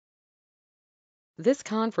This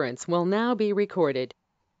conference will now be recorded.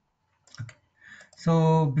 Okay.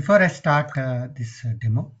 So before I start this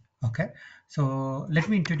demo, okay, so let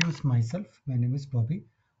me introduce myself. My name is Bobby.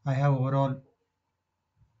 I have overall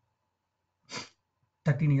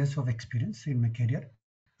 13 years of experience in my career.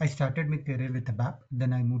 I started my career with ABAP,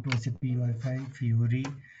 then I moved to SAP UI5, Fiori,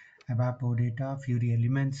 ABAP OData, Fiori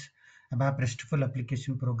Elements, ABAP RESTful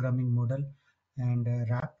application programming model, and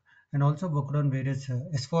RAP, and also worked on various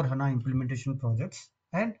S4 HANA implementation projects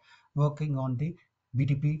and working on the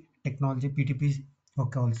BTP technology, PTP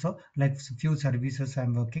okay, also like few services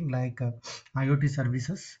I'm working like IoT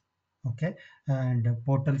services, okay, and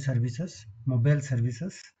portal services, mobile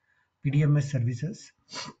services, PDMS services,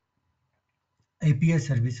 API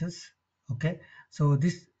services. Okay, so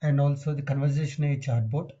this and also the conversational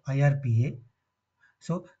chatbot IRPA.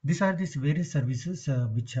 So these are these various services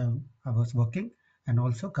which I was working and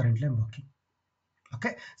also currently I'm working.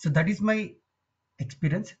 Okay, so that is my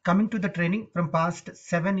experience. Coming to the training from past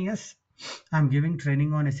 7 years, I'm giving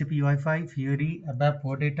training on SAP UI5, Fiori, ABAP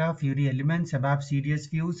OData, Fiori Elements, ABAP CDS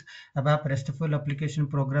Views, ABAP RESTful Application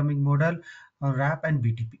Programming Model, RAP, and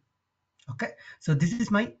BTP. Okay, so this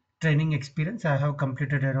is my training experience. I have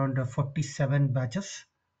completed around 47 batches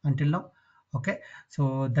until now. Okay,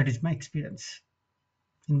 so that is my experience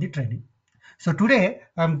in the training. So today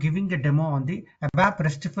I'm giving a demo on the ABAP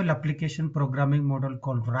RESTful application programming model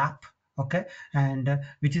called RAP. Okay, and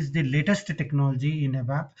which is the latest technology in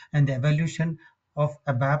ABAP, and the evolution of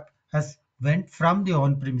ABAP has went from the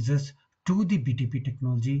on-premises to the BTP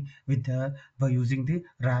technology with by using the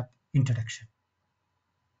RAP introduction.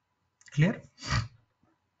 Clear?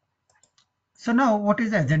 So now what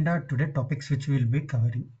is the agenda today topics which we will be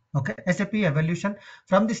covering? Okay, SAP evolution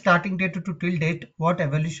from the starting date to till date, what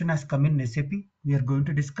evolution has come in SAP? We are going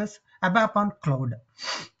to discuss ABAP on cloud.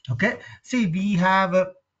 Okay, see we have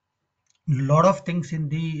a lot of things in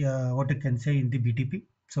the what you can say in the BTP.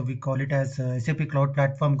 So we call it as SAP Cloud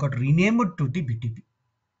Platform got renamed to the BTP.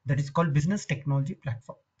 That is called Business Technology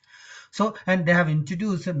Platform. So and they have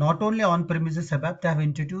introduced not only on-premises ABAP, they have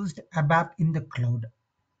introduced ABAP in the cloud.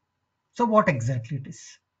 So what exactly it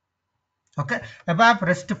is? Okay, ABAP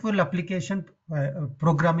RESTful application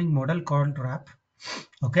programming model called RAP.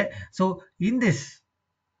 Okay, so in this,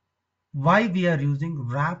 why we are using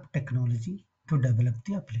RAP technology to develop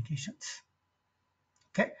the applications.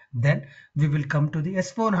 Okay, then we will come to the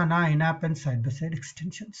S4 HANA in-app and side-by-side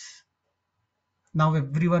extensions. Now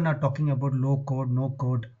everyone are talking about low code, no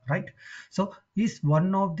code, right? So is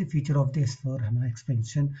one of the feature of the S4 HANA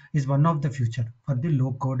expansion is one of the future for the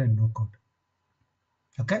low code and no code.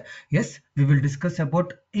 Okay, yes, we will discuss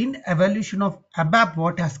about in evolution of ABAP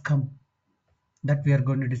what has come, that we are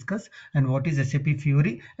going to discuss, and what is SAP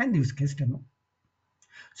Fiori and use case demo.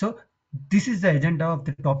 So this is the agenda of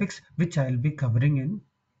the topics which I will be covering in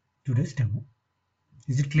today's demo.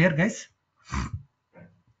 Is it clear, guys?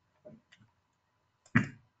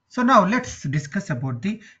 So now let's discuss about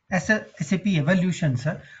the SAP evolutions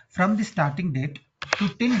from the starting date to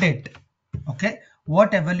till date. Okay,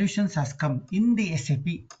 what evolutions has come in the SAP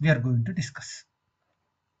we are going to discuss.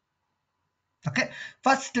 Okay,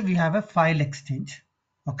 first we have a file exchange.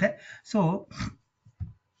 Okay, so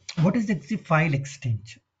what is the file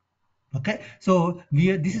exchange? Okay, so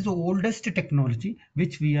this is the oldest technology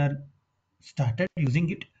which we are started using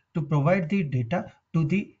it to provide the data to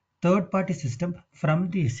the third party system from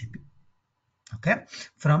the SAP. Okay,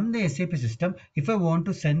 from the SAP system, if I want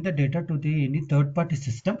to send the data to the any third party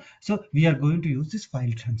system, so we are going to use this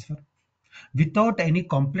file transfer without any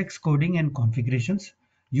complex coding and configurations.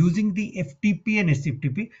 Using the FTP and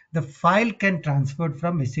SFTP, the file can transfer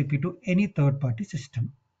from SAP to any third party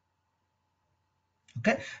system.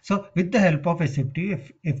 Okay, so with the help of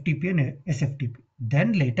FTP and SFTP,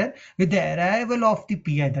 then later with the arrival of the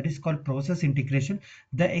PI, that is called process integration,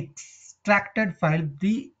 the extracted file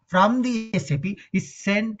from the SAP is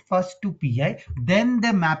sent first to PI, then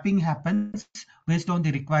the mapping happens based on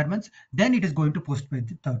the requirements, then it is going to post by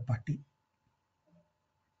the third party.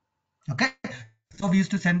 Okay, so we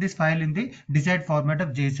used to send this file in the desired format of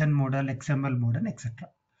JSON model, XML model, etc.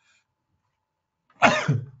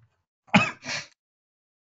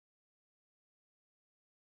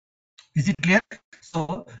 Is it clear?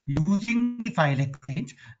 So using the file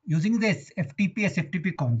exchange, using this FTP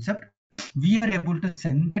SFTP concept, we are able to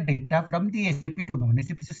send the data from the SAP to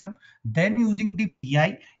non-SAP system. Then using the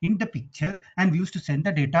PI in the picture, and we used to send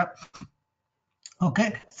the data.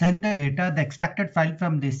 Okay, send the data. The extracted file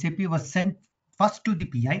from the SAP was sent first to the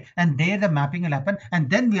PI, and there the mapping will happen, and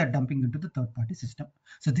then we are dumping into the third-party system.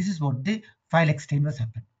 So this is what the file exchange was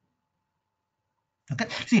happening. Okay,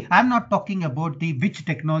 see, I'm not talking about the which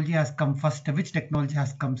technology has come first, which technology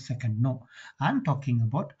has come second. No, I'm talking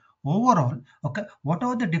about overall. Okay, what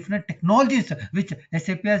are the different technologies which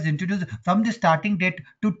SAP has introduced from the starting date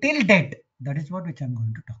to till date? That is what which I'm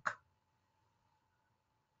going to talk.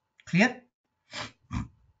 Clear?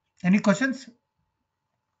 Any questions?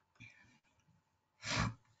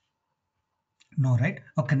 No, right?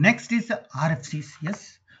 Okay, next is RFCs.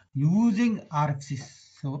 Yes, using RFCs.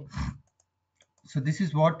 So this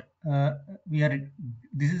is what we are.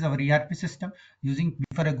 This is our ERP system. Using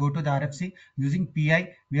before I go to the RFC, using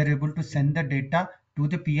PI, we are able to send the data to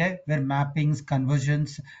the PI where mappings,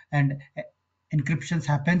 conversions, and encryptions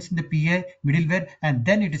happens in the PI middleware, and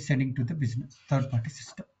then it is sending to the business third-party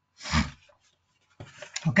system.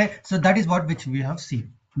 Okay, so that is what which we have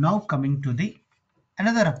seen. Now coming to the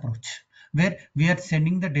another approach where we are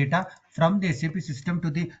sending the data from the SAP system to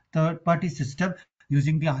the third party system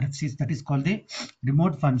using the RFCs, that is called the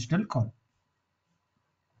remote functional call.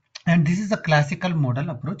 And this is a classical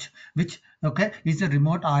model approach which okay is a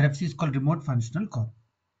remote RFC is called remote functional call.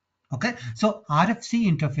 Okay, so RFC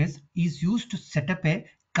interface is used to set up a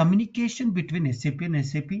communication between SAP and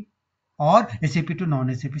SAP or SAP to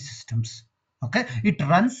non-SAP systems. Okay, it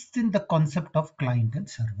runs in the concept of client and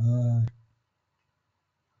server.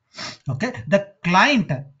 Okay, the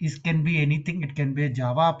client is can be anything. It can be a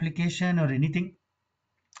Java application or anything.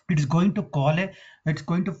 It is going to call a it's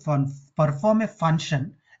going to perform a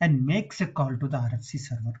function and makes a call to the RFC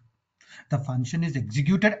server. The function is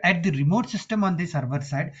executed at the remote system on the server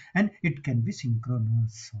side and it can be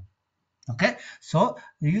synchronous. Okay, so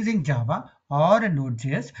using Java or a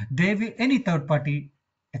Node.js, they will any third-party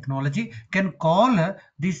technology can call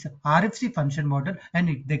this RFC function model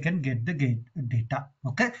and they can get the data.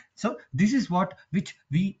 Okay, so this is what which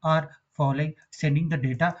we are following, sending the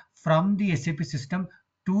data from the SAP system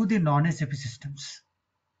to the non-SAP systems.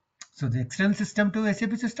 So the external system to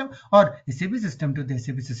SAP system or SAP system to the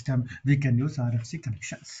SAP system, we can use RFC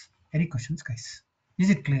connections. Any questions, guys?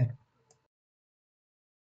 Is it clear?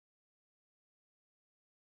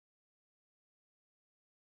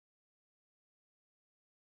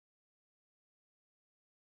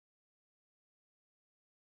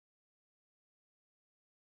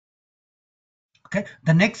 Okay,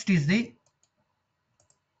 the next is the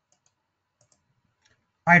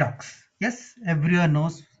IDOCs. Yes, everyone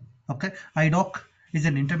knows. Okay, IDOC is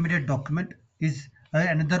an intermediate document, is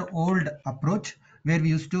another old approach where we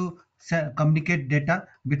used to communicate data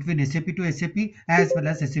between SAP to SAP as well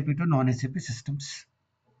as SAP to non-SAP systems.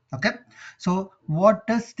 Okay, so what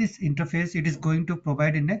does this interface? It is going to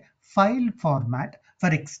provide in a file format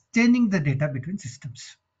for exchanging the data between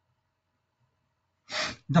systems.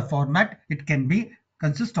 The format it can be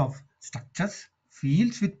consist of structures,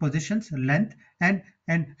 fields with positions, length, and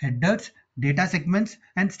headers, data segments,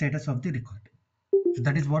 and status of the record. So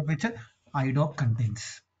that is what which a IDOC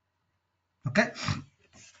contains. Okay.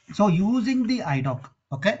 So using the IDOC,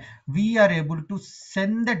 okay, we are able to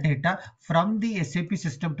send the data from the SAP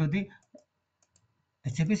system to the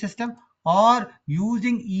SAP system or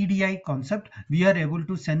using EDI concept, we are able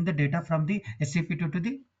to send the data from the SAP to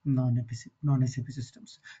the non-SAP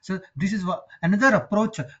systems. So this is what another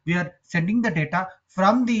approach. We are sending the data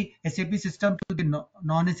from the SAP system to the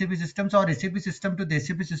non-SAP systems or SAP system to the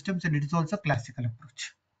SAP systems, and it is also classical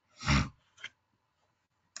approach.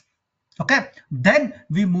 Okay, then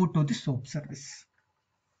we move to the SOAP service.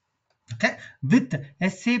 Okay, with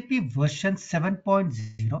SAP version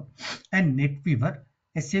 7.0 and NetWeaver,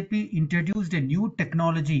 SAP introduced a new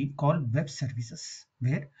technology called web services,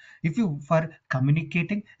 where if you for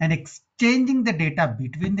communicating and exchanging the data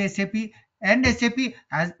between the SAP and SAP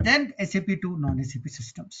as then SAP to non-SAP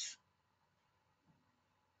systems.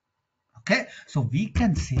 Okay, so we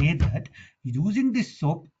can say that using this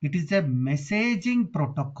SOAP, it is a messaging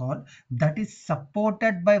protocol that is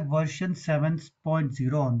supported by version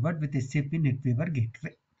 7.0 onward with SAP NetWeaver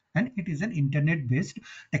Gateway. And it is an internet based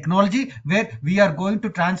technology where we are going to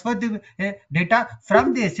transfer the data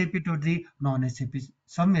from the SAP to the non-SAP,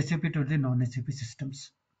 some SAP to the non-SAP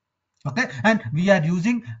systems. Okay, and we are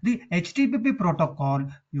using the HTTP protocol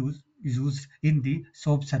used in the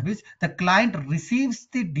SOAP service. The client receives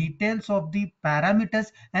the details of the parameters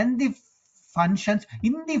and the functions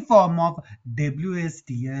in the form of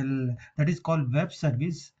WSDL, that is called web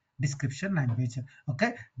service description language.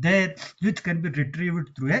 Okay, there which can be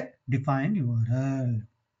retrieved through a defined URL.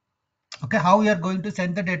 Okay, how we are going to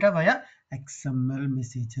send the data via XML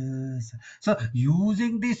messages. So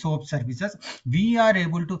using the SOAP services, we are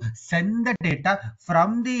able to send the data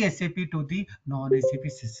from the SAP to the non-SAP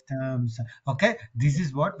systems. Okay, this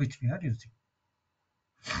is what which we are using.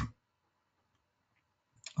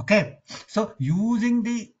 Okay, so using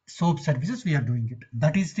the SOAP services, we are doing it.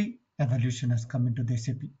 That is the evolution has come into the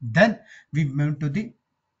SAP. Then we moved to the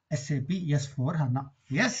SAP S4 HANA.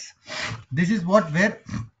 Yes, this is what where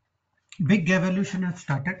big evolution has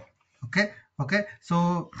started. Okay, okay.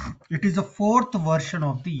 So it is the fourth version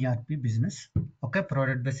of the ERP business. Okay,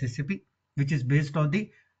 provided by SAP, which is based on the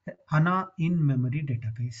HANA in-memory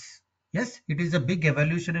database. Yes, it is a big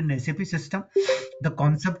evolution in SAP system. The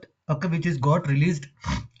concept, okay, which is got released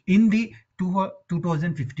in the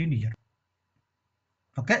 2015 year.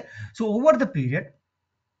 Okay, so over the period,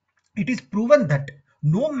 it is proven that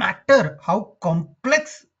no matter how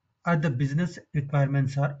complex are the business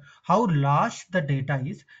requirements are, how large the data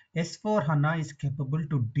is, S4 HANA is capable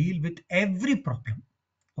to deal with every problem.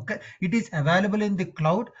 Okay, it is available in the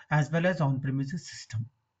cloud as well as on-premises system.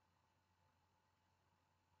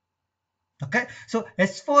 Okay, so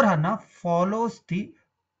S4 HANA follows the,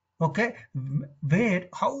 okay, where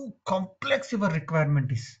how complex your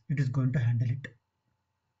requirement is, it is going to handle it.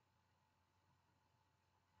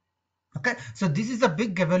 Okay, so this is a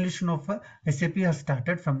big evolution of SAP has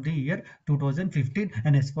started from the year 2015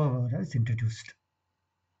 and S4 is introduced.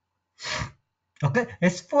 Okay,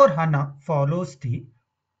 S4 HANA follows the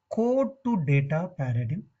code to data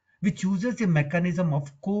paradigm, which uses a mechanism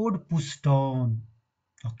of code push down.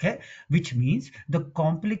 Okay, which means the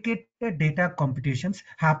complicated data computations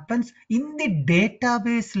happens in the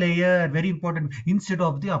database layer, very important, instead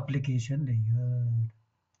of the application layer.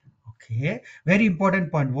 Okay, very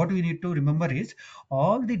important point. What we need to remember is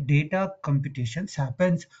all the data computations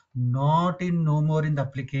happens not in no more in the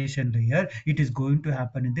application layer. It is going to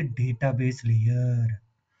happen in the database layer.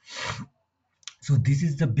 So this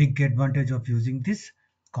is the big advantage of using this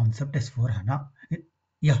concept S4 HANA.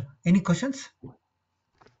 Yeah, any questions?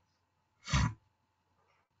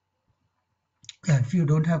 Yeah, if you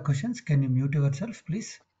don't have questions, can you mute yourself,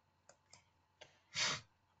 please?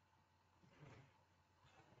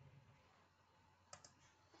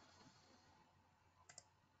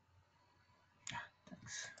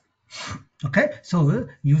 Thanks. Okay, so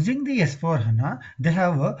using the S4 HANA, they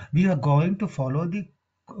have we are going to follow the,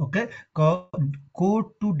 okay, code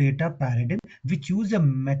to data paradigm, which use a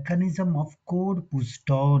mechanism of code push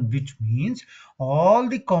down, which means all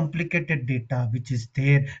the complicated data which is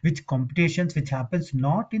there, which computations which happens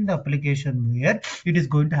not in the application layer, it is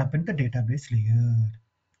going to happen in the database layer.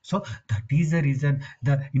 So that is the reason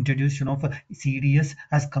the introduction of CDS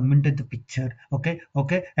has come into the picture. Okay,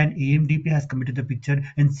 okay, and AMDP has come into the picture,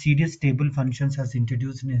 and CDS table functions has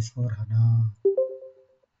introduced in S4 HANA.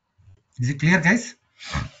 Is it clear, guys?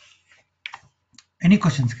 Any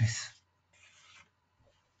questions, guys?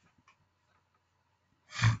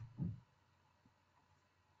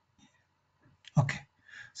 Okay.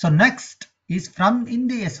 So next is from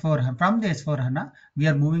the S4 HANA, we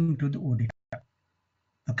are moving to the OData.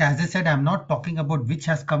 Okay, as I said, I'm not talking about which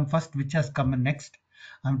has come first, which has come next.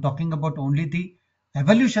 I'm talking about only the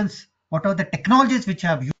evolutions. What are the technologies which I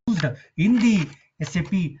have used in the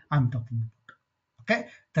SAP I'm talking about. Okay,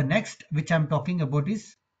 the next which I'm talking about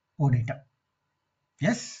is OData.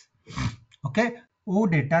 Yes. Okay,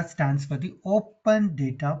 OData stands for the Open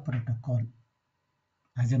Data Protocol.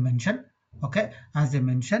 As I mentioned, okay, as I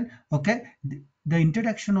mentioned, okay, the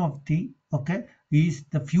introduction of the, okay, is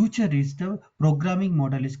the future is the programming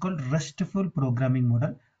model is called RESTful programming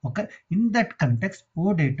model. Okay, in that context,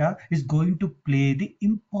 OData is going to play the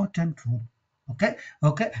important role. Okay,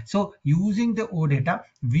 okay, so using the OData,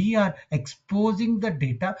 we are exposing the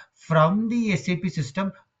data from the SAP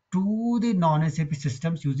system to the non-SAP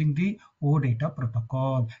systems using the OData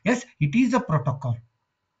protocol. Yes, it is a protocol,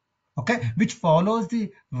 okay, which follows the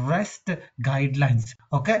REST guidelines.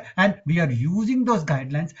 Okay, and we are using those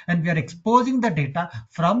guidelines and we are exposing the data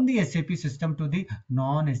from the SAP system to the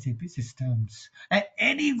non-SAP systems. And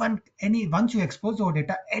once you expose our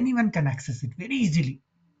data, anyone can access it very easily.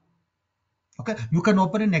 Okay, you can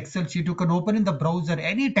open in Excel sheet, you can open in the browser,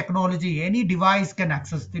 any technology, any device can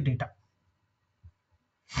access the data.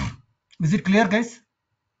 Is it clear, guys?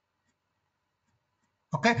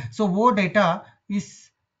 Okay, so OData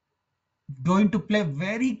is going to play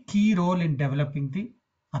very key role in developing the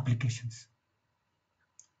applications.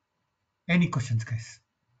 Any questions, guys?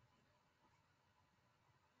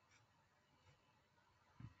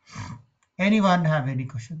 Anyone have any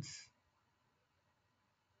questions?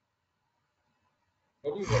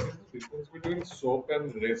 Okay, what is the difference between SOAP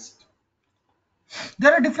and REST?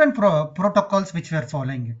 There are different protocols which we are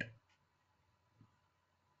following it.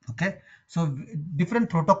 Okay, so different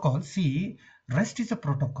protocols. See, REST is a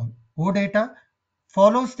protocol. OData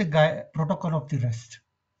follows the protocol of the REST.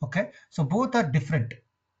 Okay, so both are different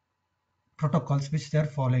protocols which they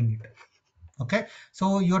are following it. Okay,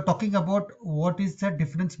 so you're talking about what is the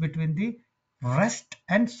difference between the REST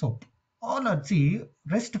and SOAP. All are, see,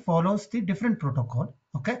 REST follows the different protocol.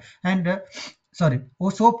 Okay, and sorry,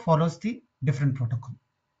 SOAP follows the different protocol.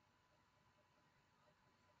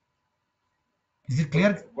 Is it Okay,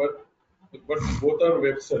 clear? but both are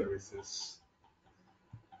web services.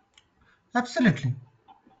 Absolutely.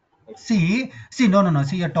 Okay. No.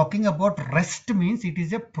 See, you're talking about REST means it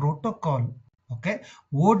is a protocol. Okay.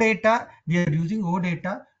 OData, we are using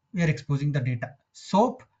OData, we are exposing the data.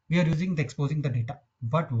 SOAP, we are using the exposing the data.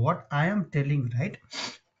 But what I am telling, right?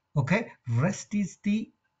 Okay, REST is the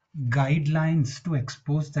guidelines to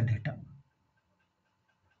expose the data.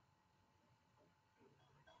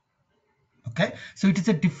 Okay, so it is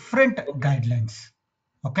a different Okay. guidelines.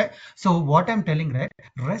 Okay, so what I'm telling, right,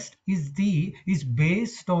 REST is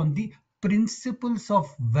based on the principles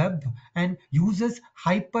of web and uses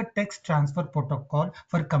hypertext transfer protocol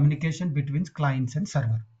for communication between clients and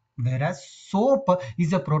server, whereas SOAP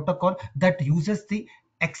is a protocol that uses the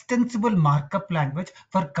extensible markup language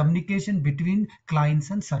for communication between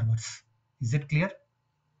clients and servers. Is it clear?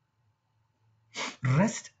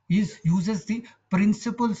 REST uses the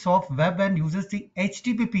principles of web and uses the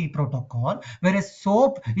HTTP protocol, whereas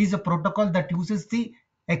SOAP is a protocol that uses the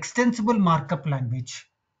extensible markup language,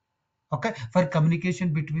 okay, for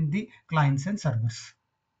communication between the clients and servers.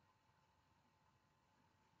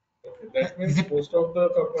 Okay. That Is means it most of the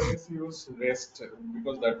companies use REST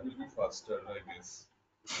because that will be faster, I guess.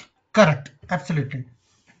 correct? Absolutely.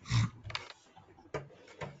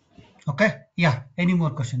 Okay. Yeah. Any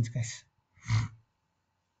more questions, guys?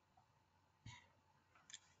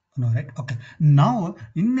 No, right? Okay. Now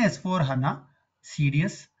in S4 HANA,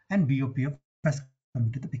 CDS and BOPF has come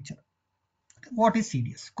into the picture. What is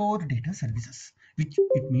CDS? Core Data Services, which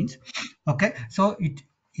it means. Okay, so it,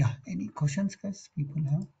 yeah, any questions, guys, people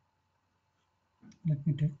have? Let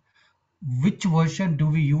me take. Which version do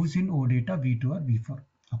we use in OData, V2 or V4?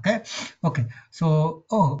 Okay, okay. So,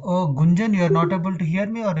 Gunjan, you are not able to hear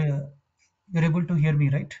me, or you're able to hear me,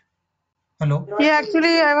 right? Hello. Yeah,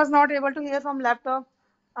 actually, I was not able to hear from laptop.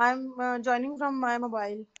 I'm joining from my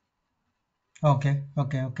mobile. Okay,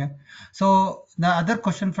 okay, okay. So the other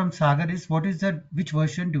question from Sagar is, what is the which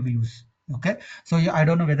version do we use? Okay, so yeah, I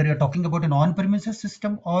don't know whether you're talking about an on-premises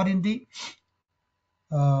system or in the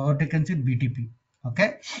what you can say BTP.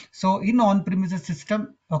 Okay, so in on-premises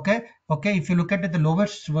system, okay, if you look at the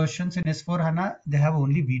lowest versions in S4 HANA, they have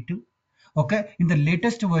only V2. Okay, in the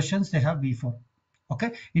latest versions, they have V4.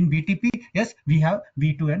 Okay, in BTP, yes, we have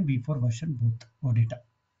V2 and V4 version both OData.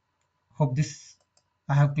 Hope this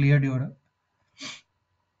I have cleared your.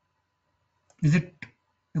 Is it,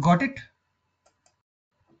 you got it,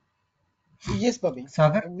 Yes, Bobby.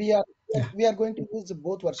 Sagar? We are Yeah, we are going to use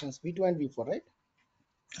both versions, V2 and V4, right?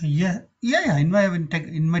 yeah. In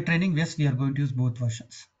my training, yes, we are going to use both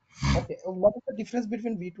versions. Okay. What is the difference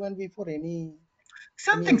between V2 and V4? Any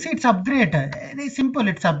Something, see, it's upgrade. Very simple,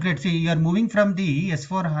 it's upgrade. See, you are moving from the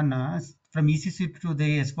S4 HANA, from ECC to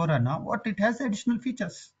the S4 HANA. What it has additional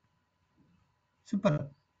features. Simple.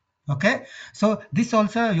 Okay. So this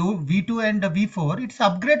also you V2 and V4, it's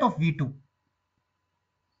upgrade of V2.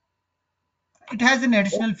 It has an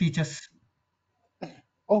additional features,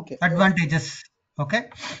 Okay. advantages. Okay.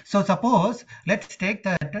 So suppose let's take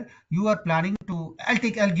that you are planning to. I'll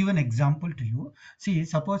give an example to you. See,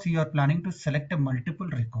 suppose you are planning to select a multiple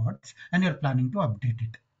records and you're planning to update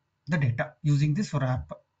it, the data using this for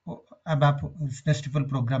ABAP RESTful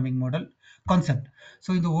programming model concept.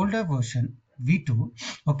 So in the older version V2,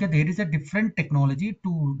 okay, there is a different technology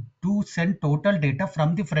to send total data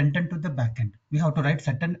from the front end to the back end. We have to write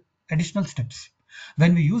certain additional steps.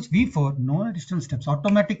 When we use V4, no additional steps.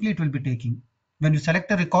 Automatically it will be taking. When you select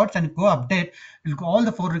the records and go update, all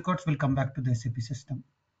the 4 records will come back to the SAP system.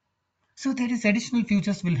 So there is additional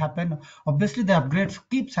features will happen. Obviously, the upgrades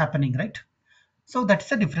keeps happening, right? So that's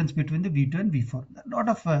the difference between the V2 and V4. A lot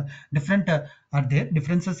of different are there,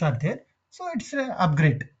 differences are there. So it's an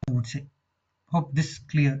upgrade, I would say. Hope this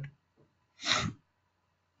cleared.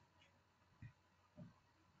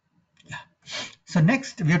 So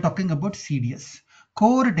next we are talking about CDS,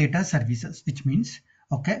 core data services, which means,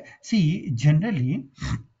 okay, see, generally,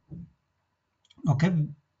 okay,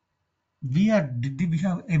 we have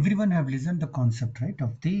everyone have listened the concept, right,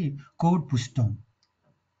 of the code push down.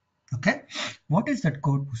 Okay, what is that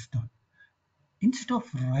code push down? Instead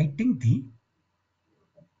of writing the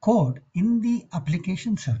code in the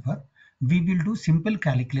application server, we will do simple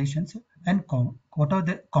calculations and what are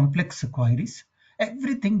the complex queries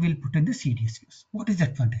everything will put in the CDS views. What is the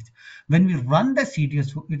advantage? When we run the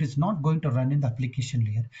CDS view, it is not going to run in the application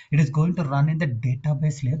layer. It is going to run in the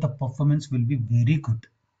database layer. The performance will be very good.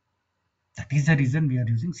 That is the reason we are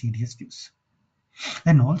using CDS views.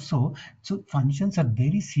 And also, so functions are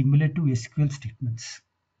very similar to SQL statements.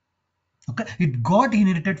 Okay, it got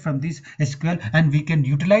inherited from this SQL, and we can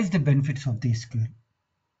utilize the benefits of the SQL.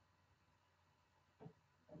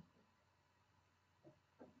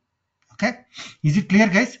 Okay, is it clear,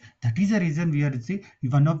 guys? That is the reason we are see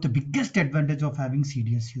one of the biggest advantage of having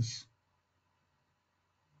CDS views.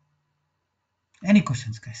 Any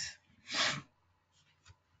questions, guys?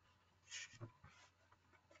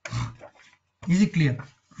 Is it clear?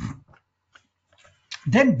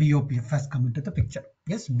 Then BOPF has come into the picture.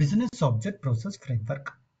 Yes, Business Object Process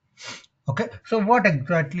Framework. Okay, so what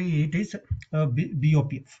exactly it is?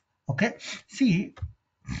 BOPF. Okay, see,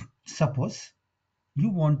 suppose you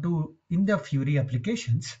want to, in the Fiori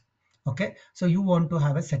applications, okay, so you want to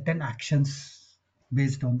have a certain actions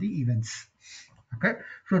based on the events. Okay,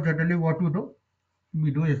 so generally what we do, we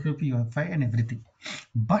do SAP UI5 and everything.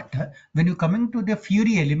 But when you coming to the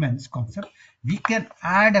Fiori elements concept, we can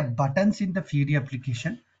add buttons in the Fiori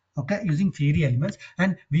application, okay, using Fiori elements,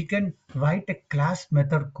 and we can write a class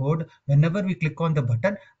method code. Whenever we click on the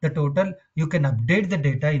button, the total, you can update the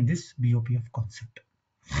data in this BOPF concept.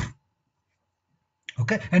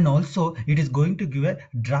 Okay, and also it is going to give a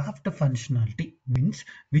draft functionality,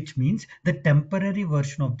 which means the temporary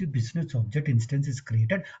version of the business object instance is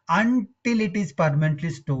created until it is permanently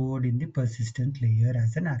stored in the persistent layer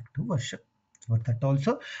as an active version. For that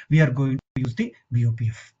also we are going to use the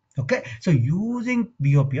BOPF. Okay, so using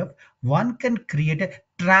BOPF, one can create a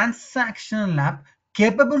transactional app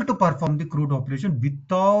capable to perform the CRUD operation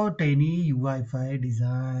without any UI5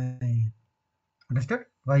 design. Understood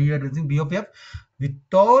why you are using BOPF?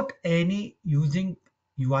 Without any using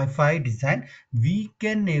UI5 design, we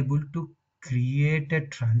can able to create a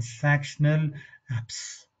transactional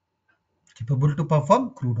apps capable to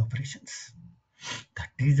perform CRUD operations. That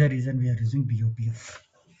is the reason we are using BOPF.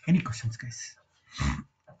 Any questions, guys?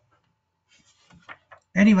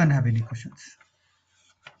 Anyone have any questions?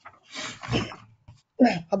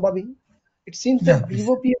 Bobby, it seems Yeah, that please.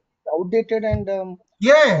 BOP is outdated and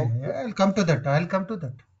Yeah, I'll come to that. I'll come to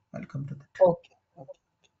that. I'll come to that. okay.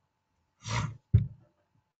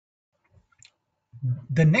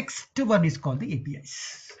 The next one is called the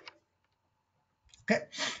APIs. Okay,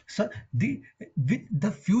 so the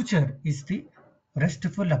future is the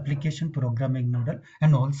RESTful application programming model,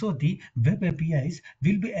 and also the web APIs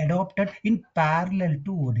will be adopted in parallel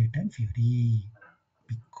to OData and Fiori,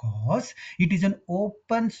 because it is an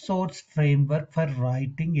open source framework for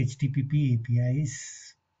writing HTTP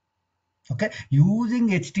APIs. Okay, using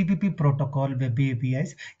HTTP protocol, web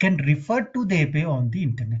APIs can refer to the API on the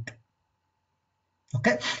internet.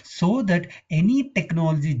 Okay, so that any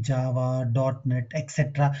technology, Java, .NET,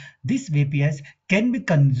 etc., these APIs can be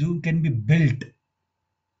consumed, can be built.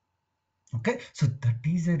 Okay, so that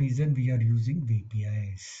is the reason we are using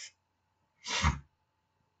APIs.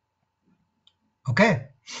 Okay,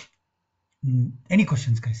 any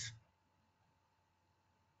questions, guys?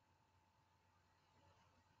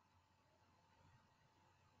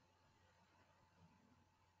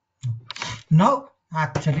 Now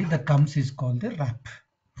actually the comes is called the wrap.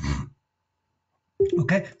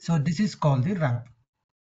 Okay, so this is called the wrap.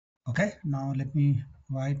 Okay, now let me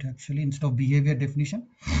write actually instead of behavior definition,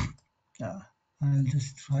 I'll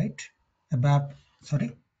just write ABAP,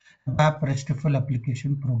 sorry, ABAP RESTful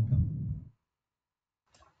application program.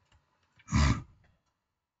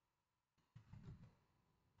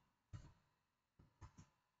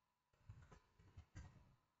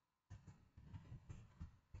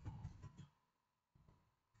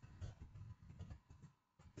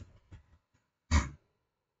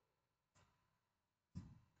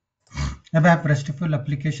 ABAP RESTful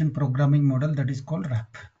application programming model, that is called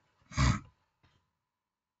RAP.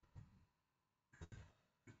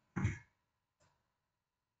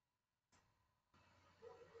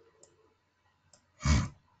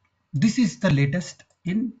 This is the latest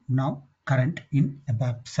in now current in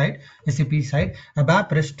ABAP side, SAP side.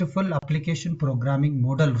 ABAP RESTful application programming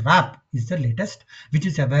model RAP is the latest, which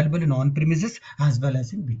is available in on-premises as well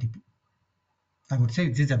as in BTP. I would say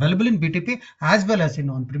it is available in BTP as well as in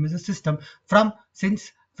on-premises system from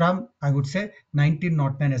I would say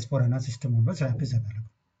 1909 S4 HANA system onwards. RAP is available.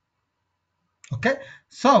 Okay,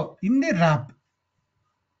 so in the RAP,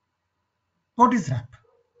 what is RAP?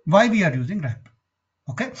 Why we are using RAP?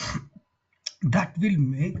 Okay, that will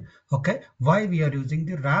make, okay, why we are using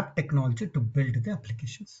the RAP technology to build the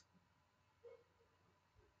applications.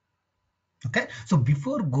 Okay, so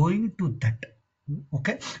before going to that,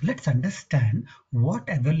 okay, let's understand what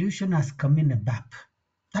evolution has come in ABAP.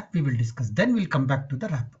 That we will discuss. Then we'll come back to the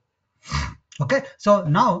wrap. Okay, so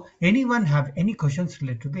now anyone have any questions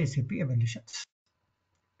related to the SAP evolutions?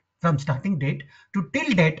 From starting date to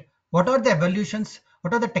till date, what are the evolutions?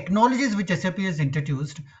 What are the technologies which SAP has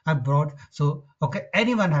introduced and brought? So, okay,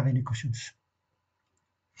 anyone have any questions?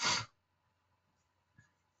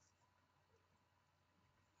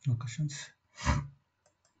 No questions.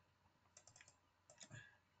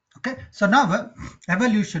 Okay, so now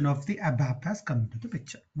evolution of the ABAP has come into the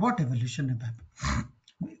picture. What evolution ABAP?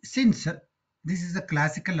 Since this is a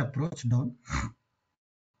classical approach down,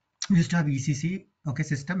 we used to have ECC, okay,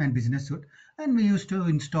 system and business suite, and we used to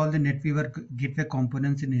install the NetWeaver gateway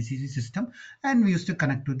components in ECC system, and we used to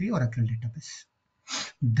connect to the Oracle database.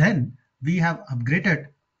 Then we have upgraded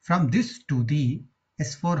from this to the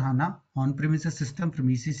S4 HANA on-premises system from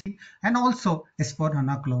ECC, and also S4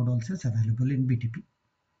 HANA cloud also is available in BTP.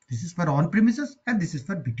 This is for on-premises and this is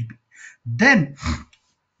for BTP. Then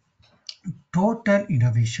total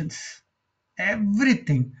innovations,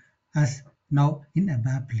 everything has now in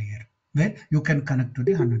ABAP layer where you can connect to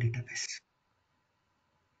the HANA database.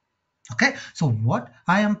 Okay, so what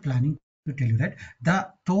I am planning to tell you that the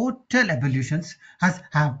total evolutions has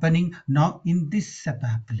happening now in this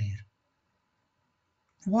ABAP layer.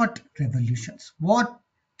 What revolutions, what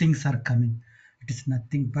things are coming? It is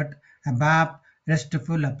nothing but ABAP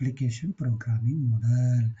RESTful application programming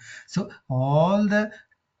model. So all the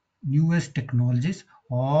newest technologies,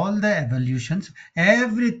 all the evolutions,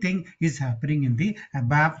 everything is happening in the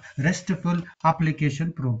ABAP RESTful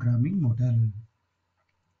application programming model.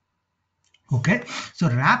 Okay, so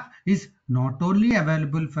RAP is not only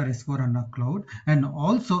available for S4 HANA cloud and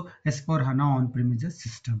also S4 HANA on-premises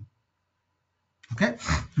system. Okay,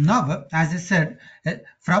 now as I said,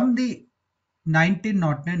 from the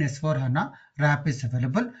 1909 S4 HANA RAP is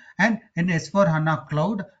available, and in S4 HANA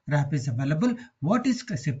cloud RAP is available. What is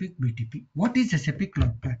SAP BTP? What is SAP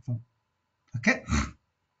cloud platform? Okay,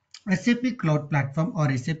 SAP cloud platform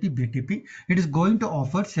or SAP BTP, it is going to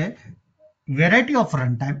offer a variety of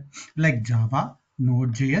runtime like Java,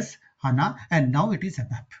 Node.js, HANA, and now it is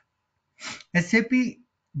ABAP. SAP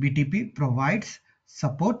BTP provides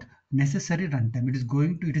support necessary runtime.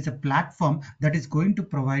 It is a platform that is going to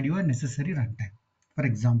provide you a necessary runtime. For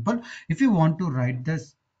example, if you want to write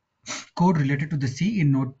this code related to the C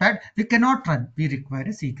in Notepad, we cannot run. We require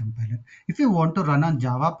a C compiler. If you want to run on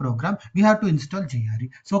Java program, we have to install JRE,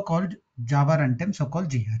 so-called Java runtime, so-called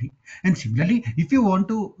JRE. And similarly, if you want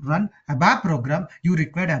to run ABAP program, you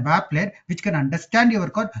require ABAP layer which can understand your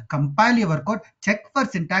code, compile your code, check for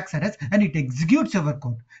syntax errors, and it executes your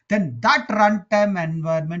code. Then that runtime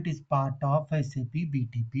environment is part of SAP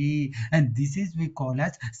BTP, and this is we call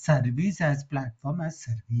as service as platform as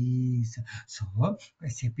service. So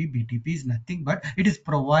SAP BTP is nothing but it is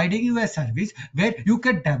providing you a service where you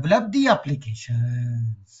can develop the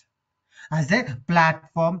applications as a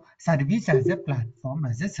platform service, as a platform,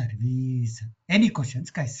 as a service. Any questions,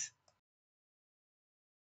 guys?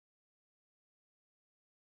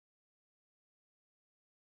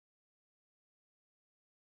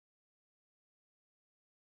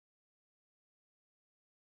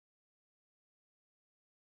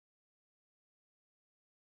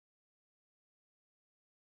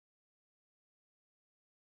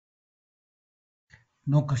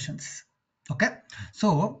 No questions. Okay,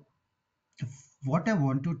 so what I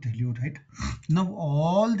want to tell you, right now,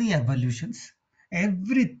 all the evolutions,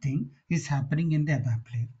 everything is happening in the ABAP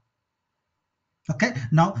layer. Okay,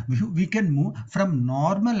 now we can move from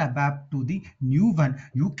normal ABAP to the new one.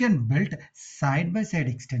 You can build side-by-side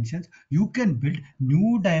extensions. You can build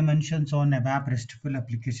new dimensions on ABAP RESTful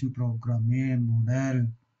application programming model.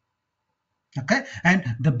 Okay, and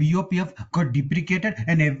the BOPF got deprecated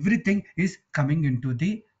and everything is coming into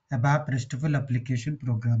the ABAP RESTful application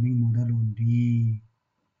programming model only.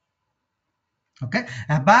 Okay,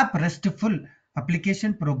 ABAP RESTful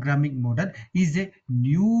application programming model is a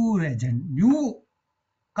new agent,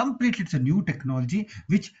 completely it's a new technology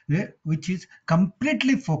which is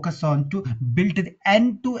completely focused on to build the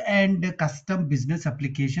end-to-end custom business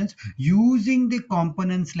applications using the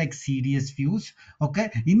components like CDS views, okay,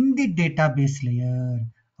 in the database layer,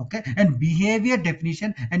 okay, and behavior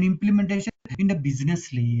definition and implementation in the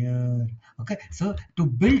business layer. Okay, so to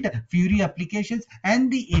build Fiori applications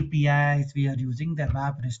and the APIs, we are using the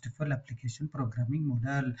ABAP RESTful application programming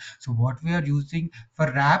model. So what we are using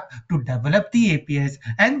for RAP to develop the APIs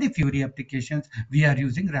and the Fiori applications, we are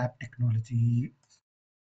using RAP technology.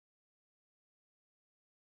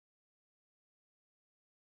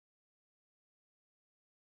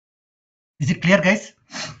 Is it clear, guys?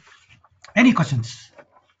 Any questions?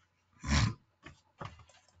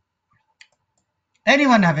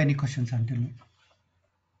 Anyone have any questions until now?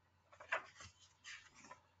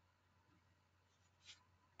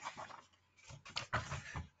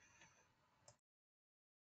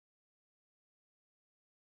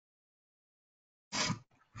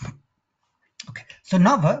 Okay. So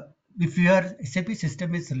now, if your SAP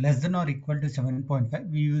system is less than or equal to 7.5,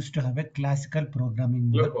 we used to have a classical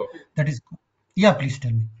programming Hello, model. Bobby. That is, yeah, please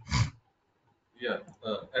tell me. Yeah,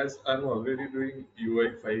 as I'm already doing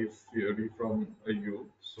UI5 theory from a U,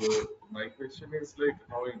 so my question is like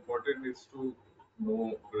how important is to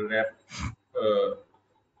know RAP uh,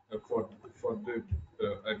 for the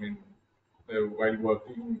I mean while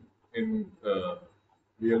working in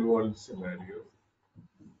real world scenarios.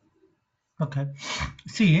 Okay.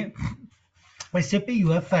 See, SAP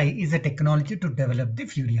UFI is a technology to develop the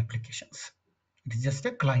Fiori applications. It is just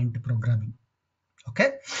a client programming.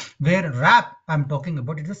 Okay. Where RAP I'm talking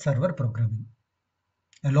about is a server programming.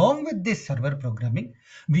 Along with this server programming,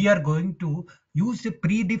 we are going to use the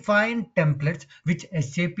predefined templates which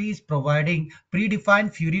SAP is providing,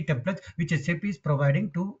 predefined Fiori templates which SAP is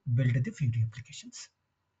providing to build the Fiori applications.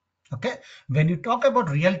 Okay, when you talk about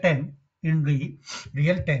real time in the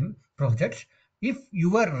real time projects, if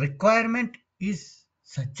your requirement is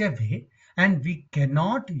such a way and we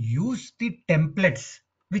cannot use the templates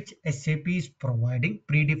which SAP is providing,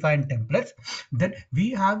 predefined templates, then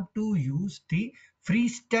we have to use the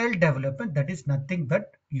freestyle development, that is nothing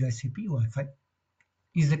but SAP UI5.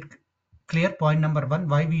 Is it clear? Point number one,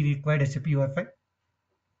 why we required SAP UI5?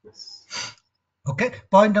 Yes. Okay,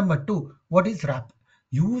 point number two, what is RAP?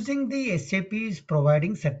 Using the SAP is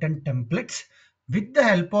providing certain templates. With the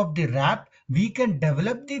help of the RAP, we can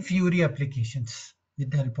develop the Fiori applications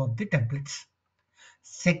with the help of the templates.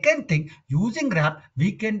 Second thing, using RAP,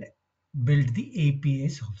 we can build the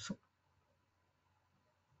APIs also.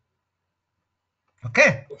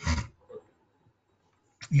 Okay,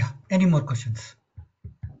 yeah, any more questions?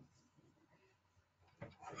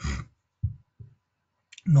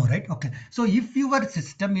 No, right? Okay, so if your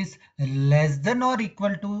system is less than or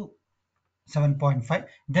equal to 7.5,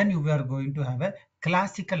 then you are going to have a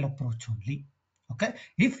classical approach only. Okay,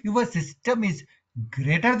 if your system is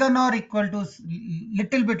greater than or equal to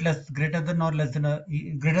little bit less, greater than or less than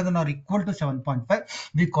greater than or equal to 7.5,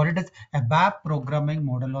 we call it as ABAP programming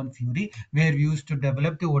model on Fiori, where we used to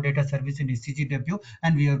develop the OData service in SCGW,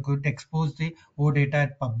 and we are going to expose the OData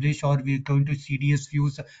at publish, or we are going to CDS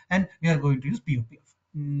views, and we are going to use POPF.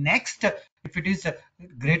 Next, if it is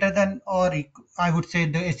greater than or I would say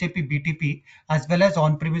the SAP BTP as well as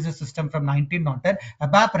on-premises system from 1910,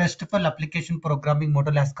 ABAP RESTful application programming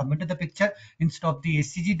model has come into the picture. Instead of the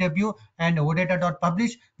SCGW and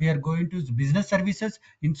OData.publish, we are going to use business services.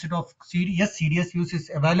 Instead of CDS, CDS use is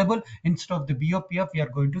available. Instead of the BOPF, we are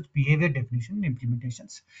going to use behavior definition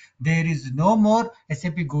implementations. There is no more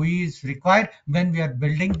SAP GUI is required when we are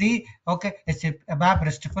building the SAP ABAP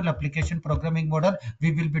RESTful application programming model.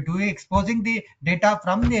 We will be doing exposing the data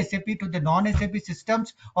from the SAP to the non-SAP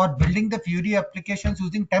systems, or building the Fiori applications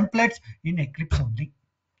using templates in Eclipse only.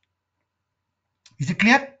 Is it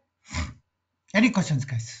clear? Any questions,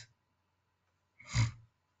 guys?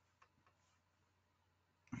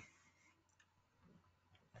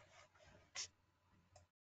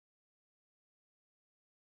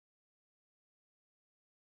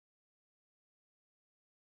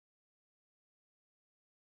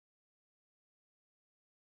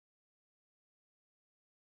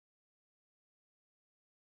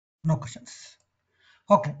 No questions.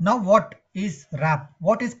 Okay, now what is RAP?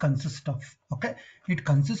 What is consist of? Okay, it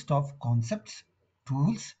consists of concepts,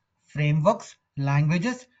 tools, frameworks,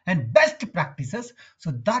 languages, and best practices.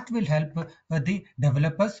 So that will help the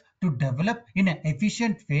developers to develop in an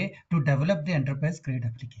efficient way to develop the enterprise grade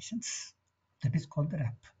applications. That is called the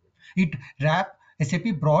RAP. It RAP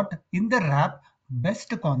SAP brought in the RAP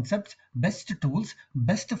best concepts, best tools,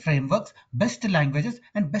 best frameworks, best languages,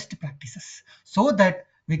 and best practices, so that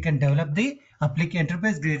we can develop the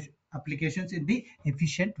enterprise grade applications in the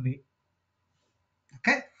efficient way.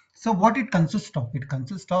 Okay, so what it consists of? It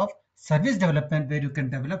consists of service development, where you can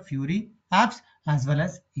develop Fiori apps as well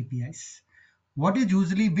as APIs. What is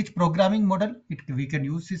usually which programming model? We can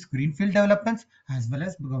use this greenfield developments as well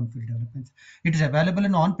as brownfield developments. It is available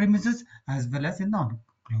in on-premises as well as in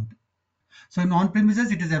on-cloud. So in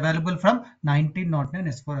on-premises, it is available from 1909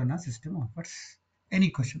 S4 HANA system onwards.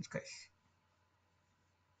 Any questions, guys?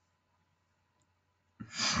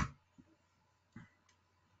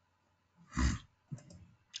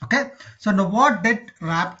 Okay, so now what that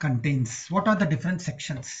RAP contains? What are the different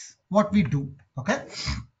sections? What we do? Okay,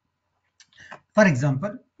 For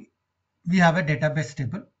example, we have a database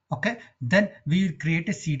table. Okay, then we will create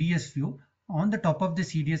a CDS view. On the top of the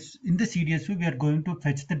CDS, in the CDS view, we are going to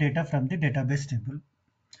fetch the data from the database table.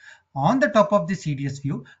 On the top of the CDS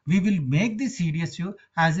view, we will make the CDS view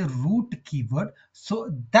as a root keyword,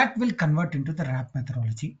 so that will convert into the wrap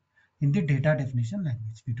methodology in the data definition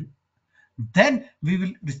language we do. Then we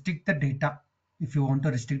will restrict the data. If you want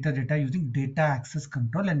to restrict the data using data access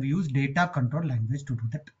control, and we use data control language to do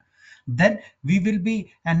that. Then we will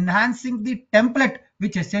be enhancing the template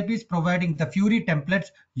which SAP is providing, the Fiori templates,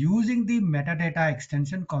 using the metadata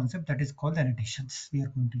extension concept that is called annotations we are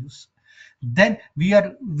going to use. Then we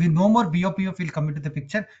no more BOPF will come into the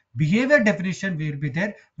picture. Behavior definition will be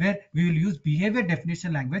there, where we will use behavior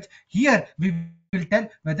definition language. Here we will tell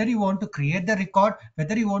whether you want to create the record,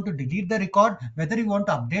 whether you want to delete the record, whether you want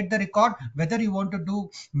to update the record, whether you want to do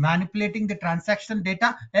manipulating the transactional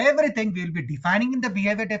data. Everything we will be defining in the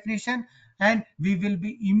behavior definition, and we will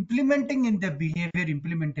be implementing in the behavior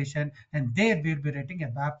implementation, and there we will be writing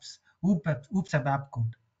ABAP's oops ABAP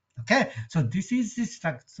code. Okay, so this is the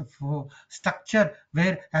structure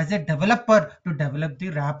where as a developer to develop the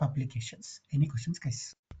wrap applications. Any questions,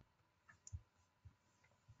 guys?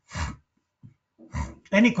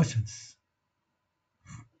 Any questions?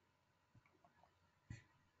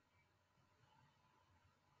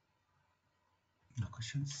 No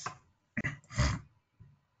questions.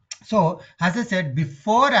 So as I said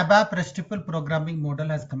before, ABAP RESTful programming model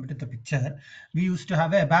has come into the picture. We used to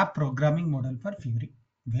have a ABAP programming model for Fiori,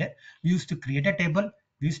 where we used to create a table.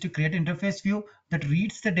 We used to create an interface view that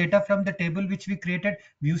reads the data from the table which we created.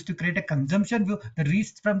 We used to create a consumption view that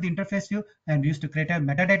reads from the interface view, and we used to create a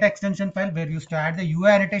metadata extension file where we used to add the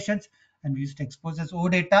UI annotations, and we used to expose as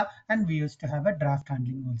OData, and we used to have a draft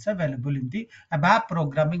handling also available in the ABAP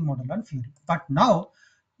programming model on Fiori. But now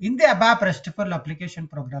in the ABAP RESTful application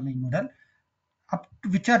programming model,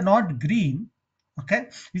 which are not green, okay,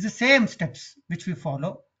 is the same steps which we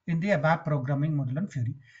follow in the ABAP programming model on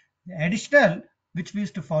Fiori. The additional which we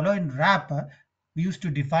used to follow in RAP, we used to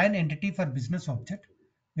define entity for business object.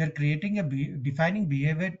 We are creating a defining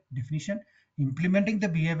behavior definition, implementing the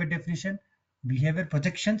behavior definition, behavior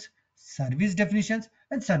projections, service definitions,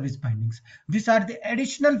 and service bindings. These are the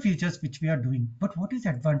additional features which we are doing. But what is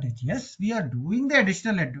advantage? Yes, we are doing the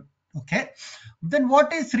additional okay. Then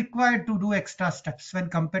what is required to do extra steps when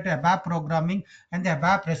compared to ABAP programming and the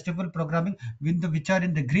ABAP RESTful programming, which are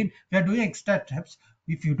in the green? We are doing extra steps.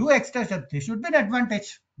 If you do extra steps, there should be an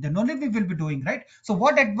advantage. Then only we will be doing, right? So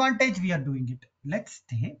what advantage we are doing it? Let's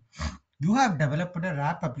say you have developed a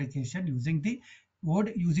wrap application using the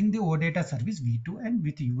OData service V2 and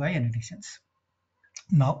with UI annotations.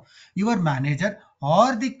 Now your manager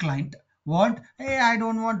or the client want, hey, I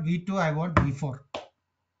don't want V2, I want V4.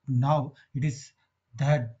 Now it is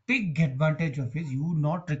the big advantage of is you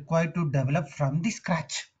not required to develop from the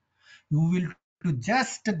scratch. You will to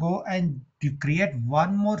just go and to create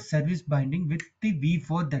one more service binding with the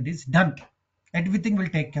V4, that is done. Everything will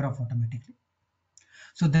take care of automatically.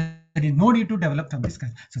 So there is no need to develop from the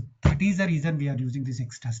scratch. So that is the reason we are using these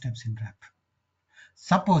extra steps in RAP.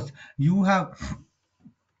 Suppose you have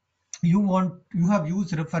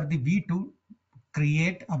used for the V2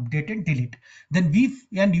 create, update, and delete. Then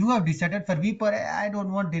you have decided for V4, I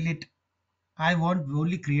don't want delete. I want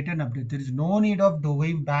only create and update. There is no need of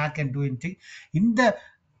going back and doing anything. In the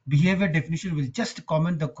behavior definition, we'll just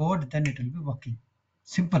comment the code, then it will be working.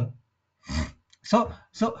 Simple. So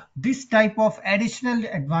this type of additional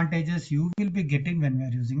advantages you will be getting when we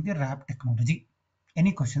are using the RAP technology.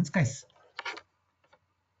 Any questions, guys?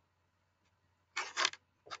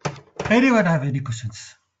 Anyone have any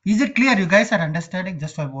questions? Is it clear? You guys are understanding?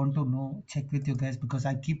 Just I want to know, check with you guys, because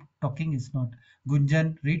I keep talking. It's not.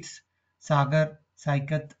 Gunjan, Reeds, Sagar,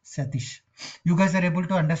 Saikat, Satish. You guys are able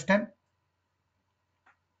to understand?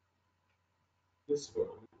 Yes, sir.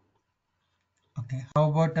 Okay. How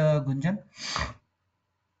about Gunjan?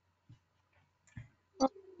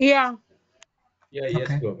 Yeah. Yeah, yes,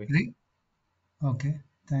 Okay. Gopi. Okay.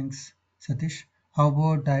 Thanks, Satish. How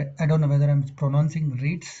about I don't know whether I'm pronouncing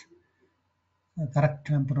Reeds. Correct.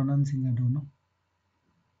 I'm pronouncing. I don't know.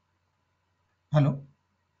 Hello.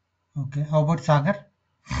 Okay. How about Sagar?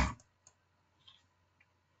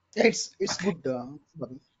 Yeah, it's Okay. good,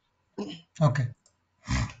 Bobby. Okay.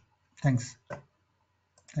 Thanks.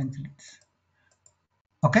 Thanks, Reeds.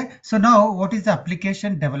 Okay, so now what is the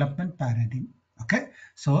application development paradigm? Okay,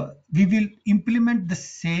 so we will implement the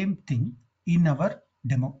same thing in our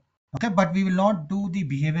demo. Okay, but we will not do the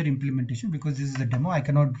behavior implementation because this is a demo. I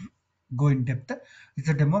cannot go in depth. It's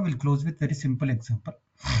a demo. We'll close with very simple example.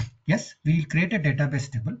 Yes, we will create a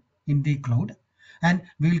database table in the cloud. and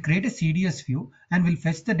we will create a CDS view and we'll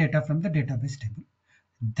fetch the data from the database table.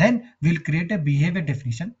 Then we'll create a behavior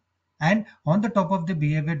definition, and on the top of the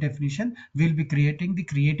behavior definition we'll be creating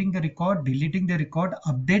the record, deleting the record,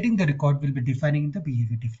 updating the record will be defining in the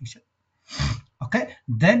behavior definition. Okay,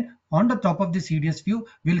 then on the top of the CDS view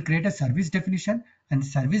we'll create a service definition and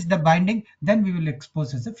service the binding, then we will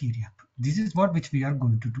expose as a Fiori app. This is what which we are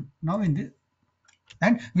going to do now in the,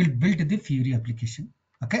 and we'll build the Fiori application.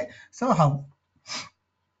 Okay, so how?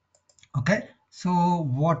 Okay, so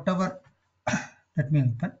whatever, let me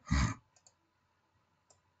open.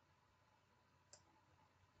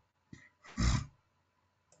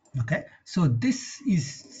 Okay, so this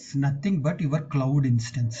is nothing but your cloud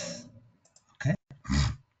instance. Okay,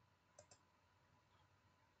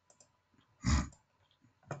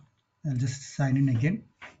 I'll just sign in again.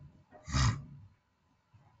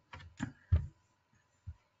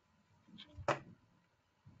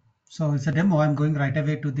 So it's a demo. I'm going right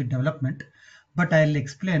away to the development, but I'll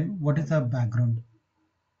explain what is the background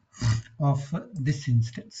of this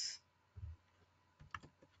instance.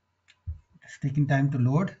 It's taking time to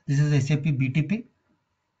load. This is SAP BTP.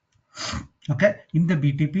 Okay, in the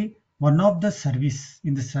BTP, one of the service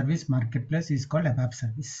in the service marketplace is called ABAP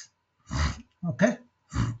service. Okay.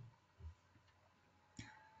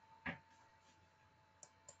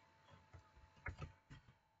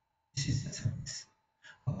 This is the service.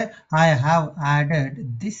 Okay, I have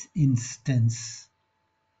added this instance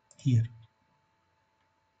here.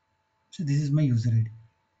 So this is my user ID.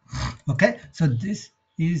 Okay, so this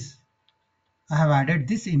is, I have added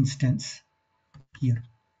this instance here.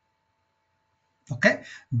 Okay,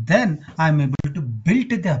 then I'm able to build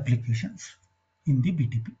the applications in the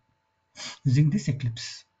BTP using this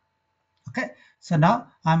Eclipse. Okay, so now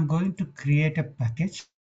I'm going to create a package.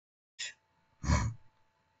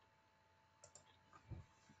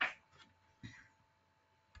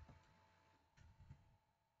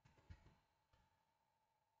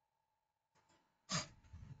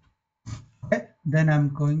 Okay, then I'm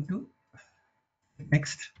going to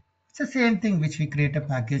next. It's the same thing which we create a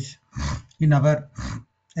package in our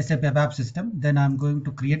SAP ABAP system. Then I'm going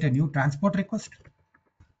to create a new transport request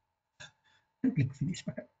and click finish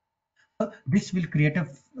button. So this will create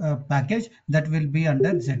a package that will be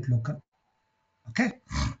under zlocal. Okay.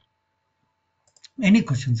 Any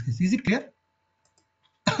questions, guys? Is it clear?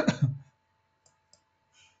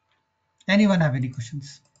 Anyone have any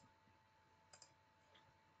questions?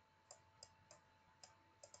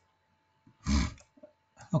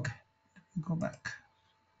 Okay, go back.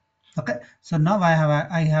 Okay, so now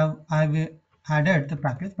I've added the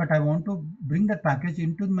package, but I want to bring that package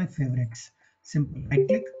into my favorites. Simple, right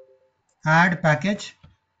click, add package,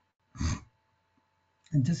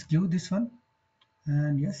 and just give this one.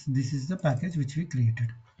 And yes, this is the package which we created,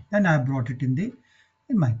 and I brought it in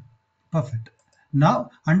mine. Perfect. Now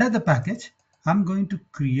under the package, I'm going to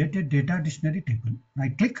create a data dictionary table.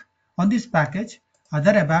 Right click on this package,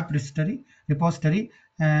 other ABAP repository,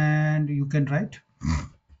 and you can write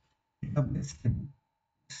database table.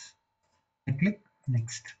 I click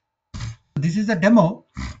next. So this is a demo.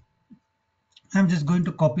 I'm just going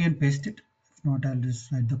to copy and paste it. If not, I'll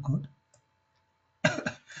just write the code.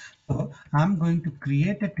 So I'm going to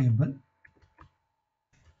create a table,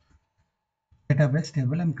 database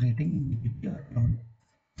table I'm creating in BTP.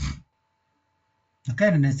 Okay,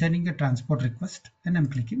 and assigning a transport request, and I'm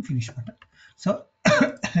clicking finish button. So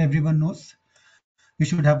everyone knows you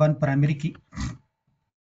should have one primary key,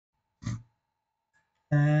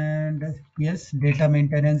 and yes, data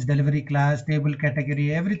maintenance, delivery class, table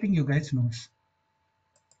category, everything you guys knows.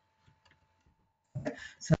 Okay,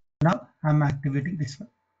 so now I'm activating this one.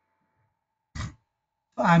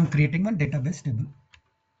 So I'm creating one database table.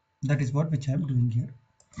 That is what which I'm doing here.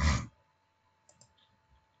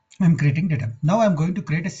 I'm creating data. Now I'm going to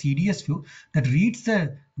create a CDS view that reads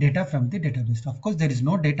the data from the database. Of course, there is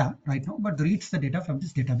no data right now, but reads the data from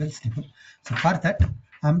this database table. So for that,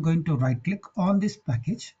 I'm going to right click on this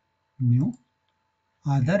package, new,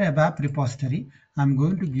 other ABAP repository. I'm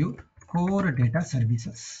going to give core data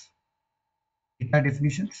services, data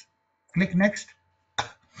definitions, click next.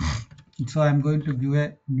 So I'm going to give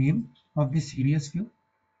a name of this CDS view.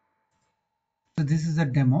 So this is a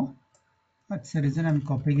demo. That's the reason I'm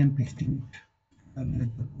copying and pasting it.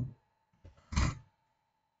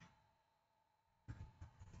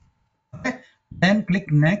 Okay, then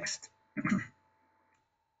click next.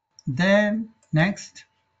 Then next,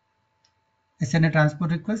 send a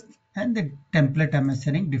transport request, and the template I'm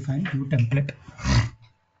assigning define view template.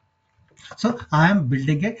 So I am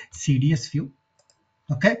building a CDS view.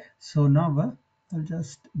 Okay, so now I'll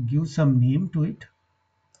just give some name to it.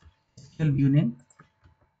 View name.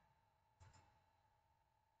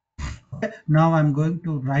 Now I'm going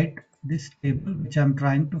to write this table which I'm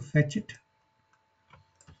trying to fetch it.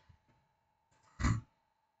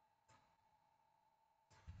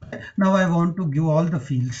 Now I want to give all the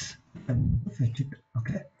fields. Fetch it.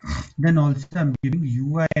 Okay. Then also I'm giving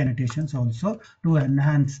UI annotations also to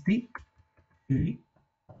enhance the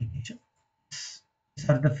application. These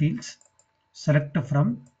are the fields. Select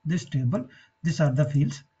from this table. These are the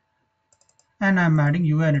fields. And I'm adding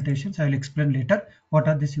UI annotations. I'll explain later what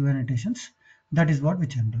are these UI annotations. That is what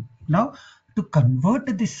which I'm doing. Now to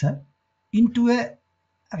convert this into a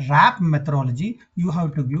wrap methodology, you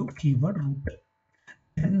have to give keyword root.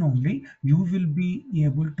 Then only you will be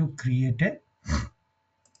able to create a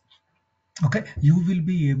you will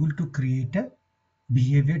be able to create a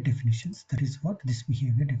behavior definitions. That is what this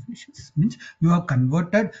behavior definitions means. You have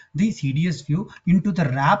converted the CDS view into the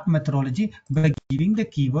wrap methodology by giving the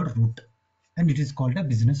keyword root, and it is called a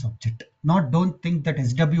business object. Not don't think that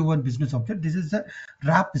SW1 business object. This is a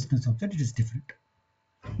wrap business object. It is different.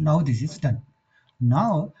 Now this is done.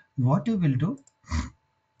 Now what you will do,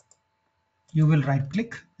 you will right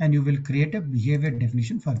click and you will create a behavior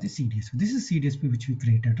definition for the CDS. This is CDSP which we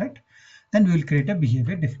created, right? Then we will create a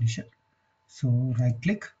behavior definition. So right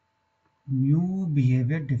click, new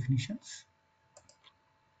behavior definitions.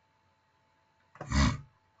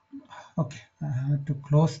 Okay, I have to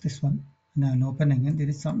close this one and I'll open again. There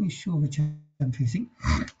is some issue which I'm facing,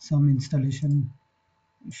 some installation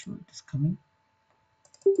issue is coming.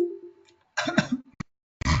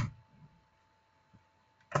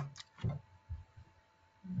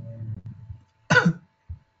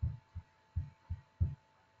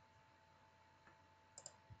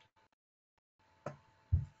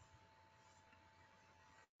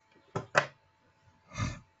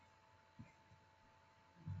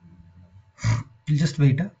 You'll just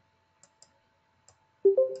wait.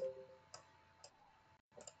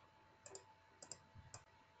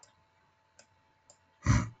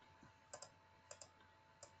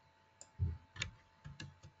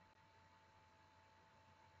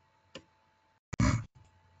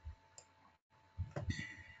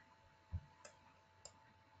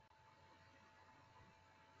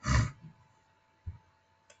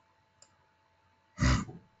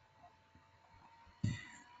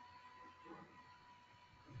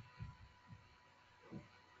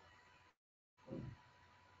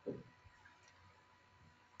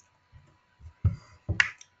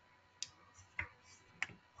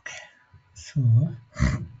 So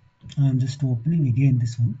I'm just opening again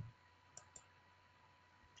this one.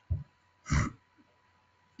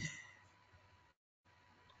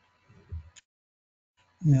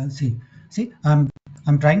 Yeah, see, I'm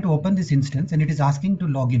trying to open this instance and it is asking to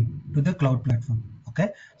log in to the cloud platform. Okay,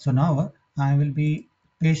 so now I will be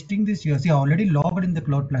pasting this here. See, I already logged in the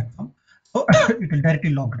cloud platform, so it will directly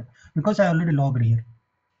log because I already logged here.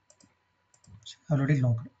 Already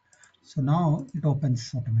logged. So now it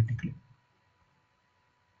opens automatically.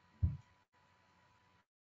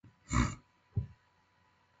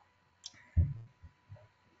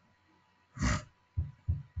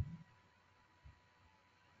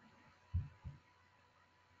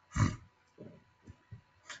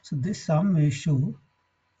 So this some issue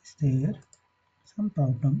is there, some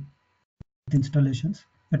problem with installations.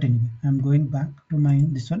 But anyway, I'm going back to my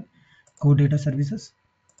this one, data services,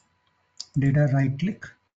 data, right click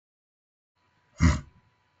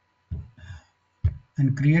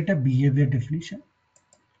and create a behavior definition.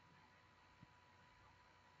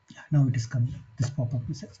 Now it is coming, this pop-up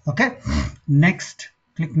message. Okay, next,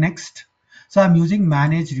 click next. So I'm using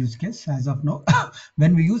managed use case as of now.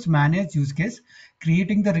 When we use managed use case,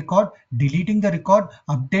 creating the record, deleting the record,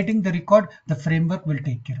 updating the record, the framework will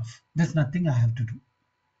take care of. There's nothing I have to do.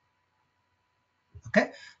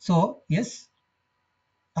 Okay, so yes,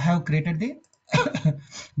 I have created the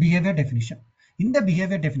behavior definition. In the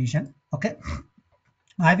behavior definition, okay,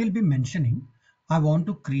 I will be mentioning, I want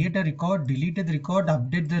to create a record, delete the record,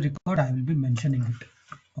 update the record, I will be mentioning it.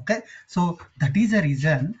 Okay, so that is the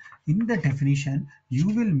reason in the definition, you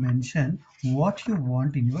will mention what you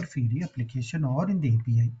want in your Fiori application or in the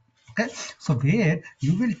API. Okay, so where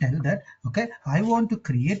you will tell that, okay, I want to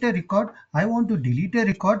create a record, I want to delete a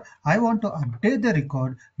record, I want to update the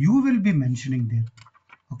record, you will be mentioning there.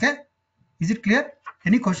 Okay, is it clear?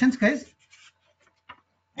 Any questions, guys?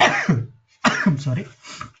 I'm sorry.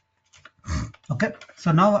 Okay,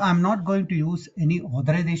 so now I'm not going to use any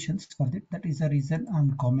authorizations for that. That is the reason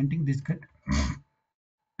I'm commenting this script.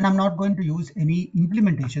 And I'm not going to use any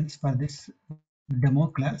implementations for this demo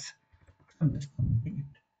class. I'm just commenting it.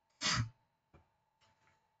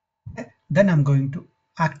 Okay. Then I'm going to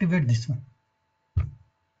activate this one.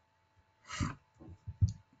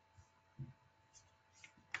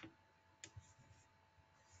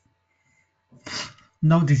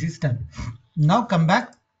 Now this is done. Now come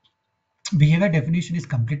back. Behavior definition is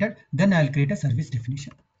completed. Then I'll create a service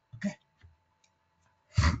definition. Okay.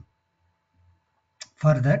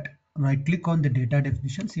 For that, right click on the data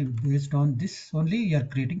definitions. Based on this only, you are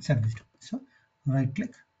creating service. So right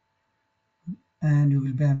click and you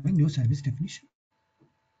will be having new service definition.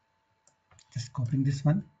 Just copying this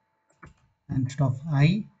one, and instead of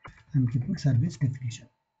I'm keeping service definition.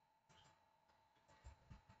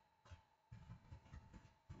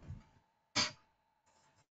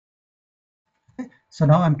 So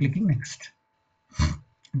now I'm clicking next.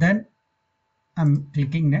 Then I'm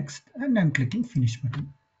clicking next and I'm clicking finish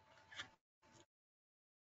button.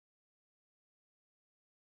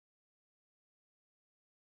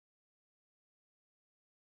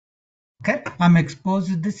 Okay, I'm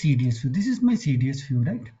exposed the CDS view. This is my CDS view,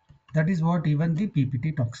 right? That is what even the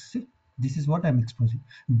PPT talks. See, this is what I'm exposing.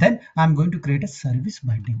 Then I'm going to create a service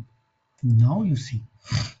binding. Now you see,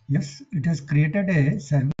 yes, it has created a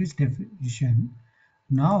service definition.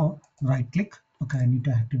 Now right click. Okay, I need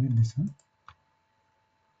to activate this one.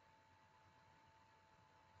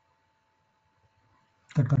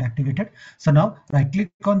 Got activated. So now right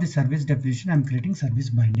click on the service definition. I'm creating service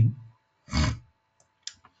binding.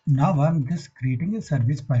 Now I'm just creating a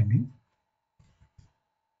service binding.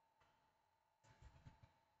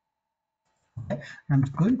 Okay. I'm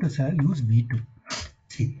going to use V2.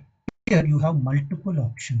 See, here you have multiple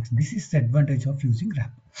options. This is the advantage of using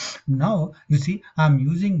RAP. Now you see I'm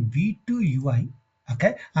using V2 UI.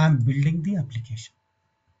 Okay, I'm building the application.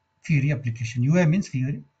 Fiori application. UI means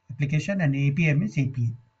Fiori application and API means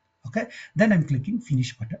API. Okay, then I'm clicking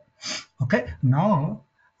finish button. Okay, now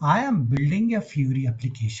I am building a Fiori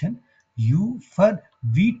application for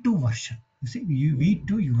V2 version. You see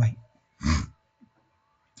V2 UI.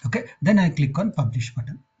 Okay, then I click on publish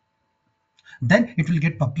button. Then it will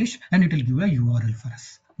get published and it will give a URL for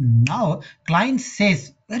us. Now client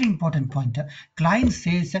says, very important pointer, client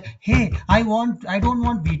says, hey, I don't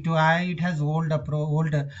want V2, it has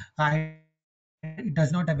it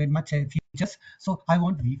does not have very much features, so I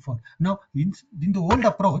want V4. Now in the old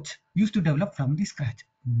approach used to develop from the scratch.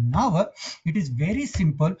 Now it is very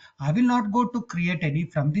simple. I will not go to create any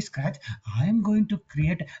from the scratch. I am going to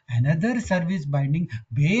create another service binding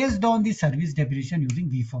based on the service definition using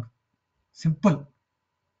V4. Simple.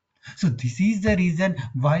 So this is the reason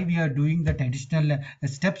why we are doing the additional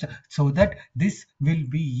steps, so that this will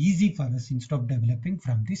be easy for us instead of developing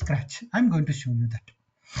from the scratch. I'm going to show you that.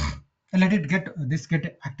 Let it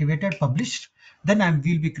get activated, published. Then I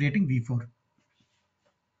will be creating V4.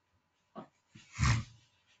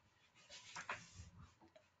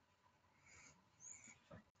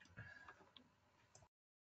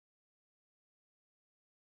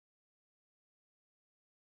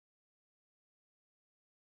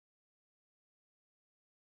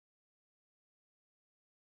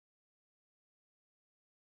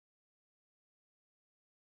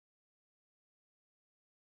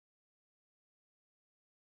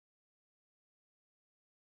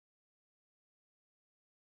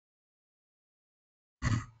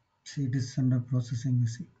 See, it is under processing, you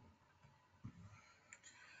see.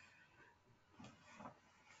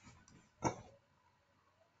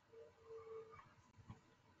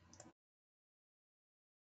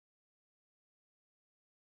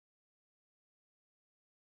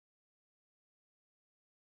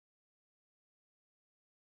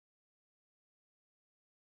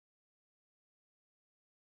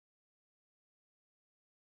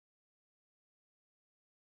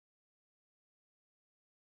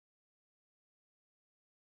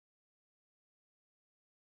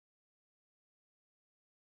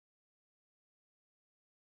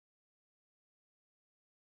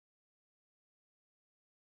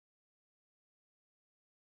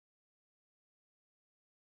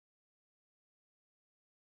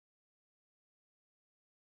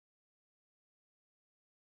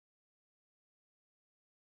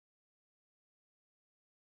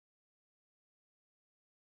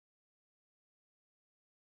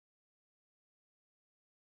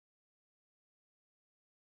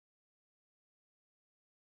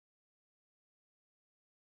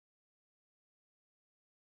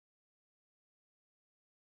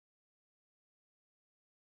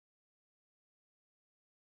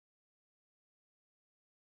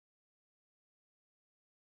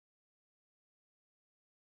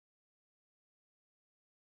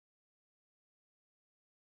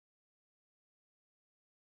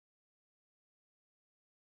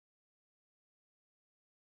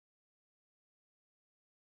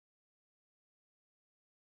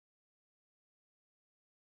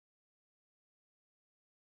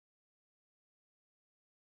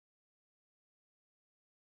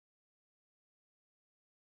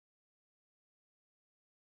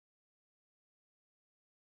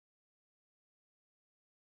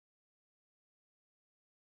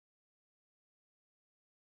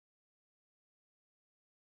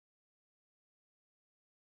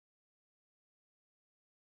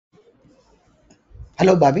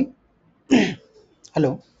 Hello, Bobby.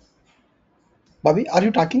 Hello, Bobby. Are you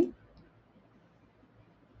talking?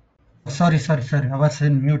 Sorry. I was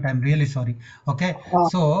in mute. I'm really sorry. Okay.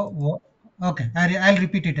 Uh, Okay. I'll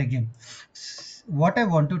repeat it again. What I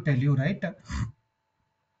want to tell you, right?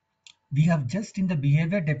 We have just in the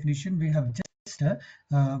behavior definition, we have just,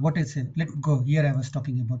 what is it? Let's go here. I was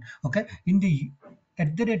talking about, okay. In the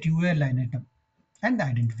at the rate URL line item and the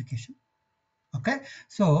identification. Okay.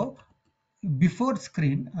 So before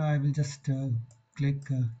screen, I will just click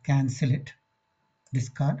cancel it,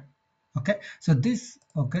 discard. Okay, so this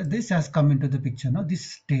has come into the picture now,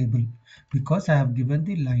 this table, because I have given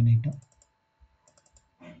the line item.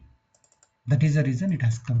 That is the reason it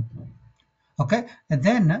has come. Okay, and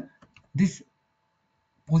then this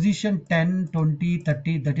position 10, 20,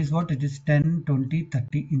 30, that is what it is, 10, 20,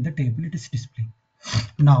 30 in the table it is displaying.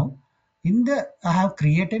 Now in the I have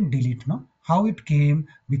create and delete now. How it came?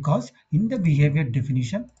 Because in the behavior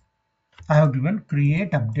definition I have given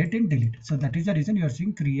create, update, and delete. So that is the reason you are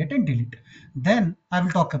seeing create and delete. Then I will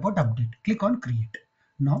talk about update. Click on create.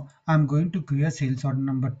 Now I'm going to create sales order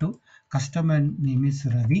number 2. Customer name is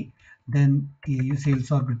Ravi. Then AU sales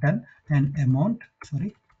order return and amount.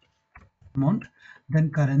 Amount. Then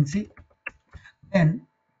currency. Then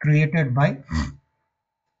created by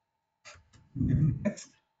text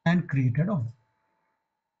and created on.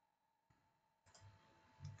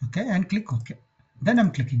 Okay, and click OK. Then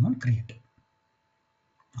I'm clicking on create.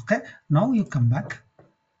 Okay, now you come back.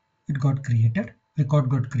 It got created, record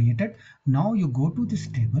got created. Now you go to this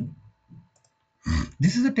table.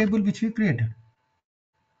 This is a table which we created,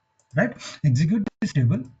 right? Execute this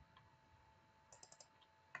table.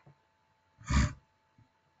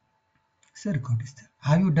 So record is there.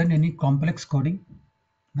 Have you done any complex coding?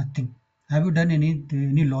 Nothing. Have you done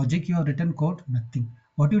any logic? You have written code? Nothing.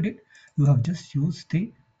 What you did? You have just used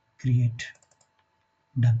the create.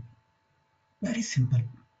 Done. Very simple.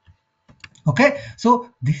 Okay.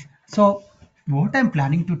 So what I'm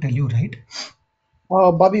planning to tell you, right?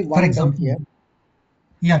 Bobby, For one doubt example, here.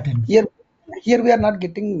 yeah, tell me. Here we are not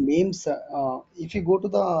getting names. If you go to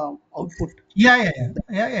the output, Yeah.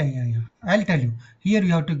 I'll tell you. Here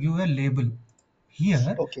you have to give a label.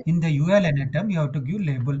 Here okay. in the UL item, you have to give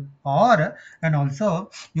label, or and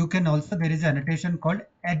also you can also, there is an annotation called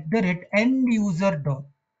at the rate end user dot,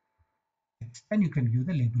 and you can give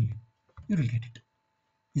the label. You will get it.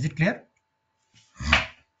 Is it clear?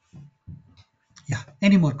 Yeah.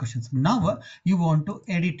 Any more questions? Now you want to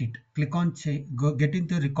edit it. Click on go get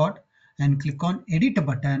into record and click on edit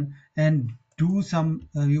button and do some.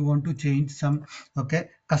 You want to change some. Okay,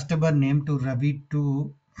 customer name to Ravi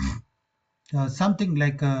to something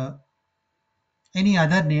like any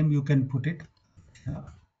other name you can put it.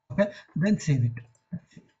 Okay, then save it.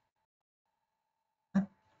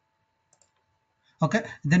 Okay,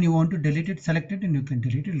 then you want to delete it, select it, and you can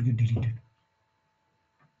delete it. It will get deleted.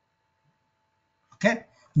 Okay,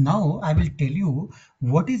 now I will tell you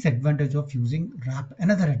what is advantage of using wrap.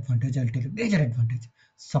 Another advantage I'll tell you, major advantage.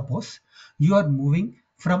 Suppose you are moving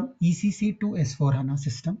from ECC to S4 HANA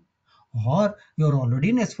system, or you're already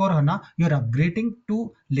in S4 HANA, you're upgrading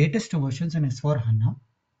to latest versions in S4 HANA.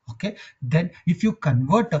 Okay, then if you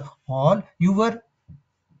convert all your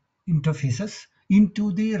interfaces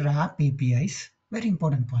into the wrap APIs, very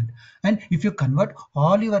important point. And if you convert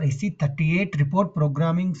all your SC38 report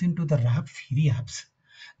programmings into the wrap Fiori apps,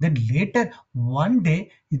 then later one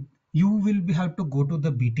day you will have to go to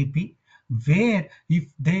the BTP, where if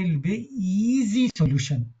there will be easy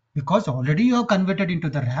solution, because already you have converted into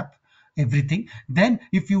the wrap everything. Then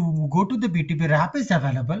if you go to the BTP, wrap is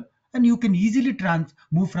available and you can easily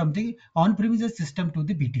move from the on-premises system to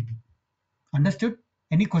the BTP. Understood?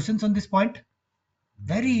 Any questions on this point?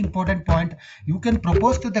 Very important point. You can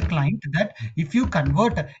propose to the client that if you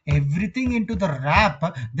convert everything into the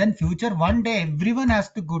wrap, then future one day everyone has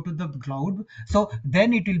to go to the cloud. So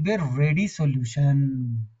then it will be a ready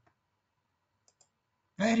solution.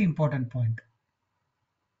 Very important point.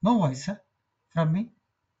 No voice from me.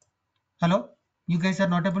 Hello? You guys are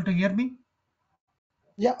not able to hear me?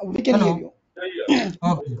 Yeah, we can hear Hello? you. Yeah,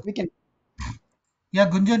 yeah. Okay. We can. Yeah,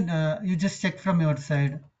 Gunjan, you just check from your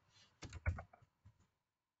side.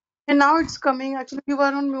 And now it's coming. Actually, you were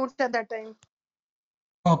on mute at that time.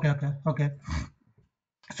 Okay.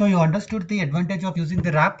 So you understood the advantage of using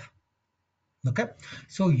the wrap? Okay,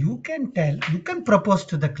 so you can propose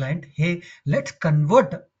to the client, hey, let's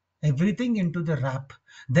convert everything into the wrap.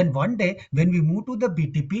 Then one day when we move to the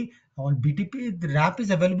BTP, or BTP, the wrap is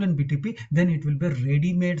available in BTP, then it will be a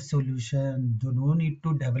ready-made solution. You no need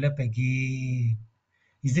to develop again.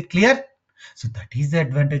 Is it clear? So that is the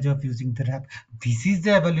advantage of using the wrap. This is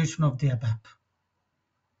the evolution of the ABAP.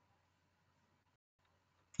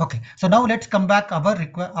 Okay, so now let's come back our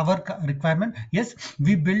requirement. Yes,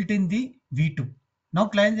 we built in the V2. Now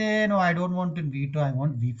client say, no, I don't want in V2, I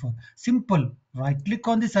want V4. Simple. Right click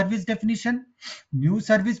on the service definition, new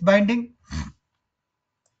service binding.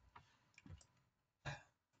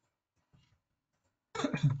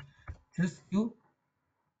 Just you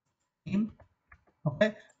name.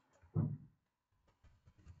 Okay,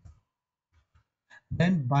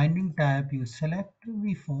 then binding type you select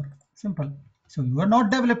V4. Simple. So you are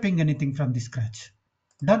not developing anything from the scratch.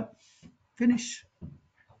 Done. Finish.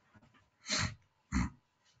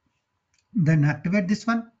 Then activate this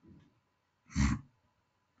one.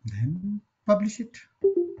 Then publish it.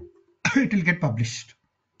 It will get published.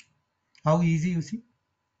 How easy, you see?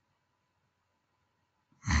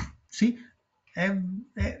 See,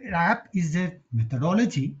 app is a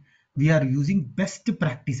methodology. We are using best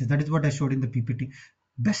practices. That is what I showed in the PPT.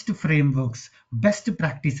 Best frameworks, best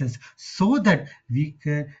practices, so that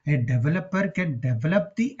a developer can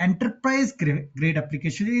develop the enterprise grade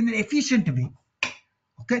application in an efficient way.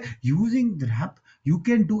 Okay, using the app, you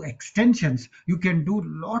can do extensions, you can do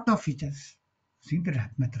lot of features. See the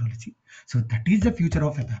app methodology. So that is the future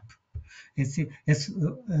of ABAP.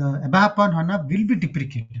 ABAP on HANA will be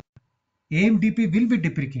deprecated. AMDP will be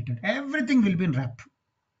deprecated. Everything will be in RAP.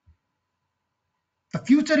 The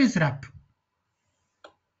future is RAP.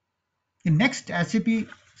 In next SAP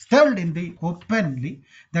told in the openly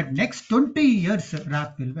that next 20 years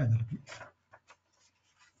RAP will be available.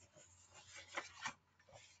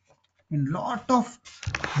 In lot of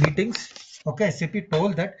meetings, okay, SAP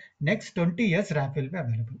told that next 20 years RAP will be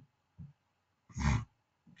available.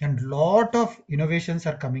 And lot of innovations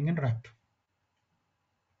are coming in RAP.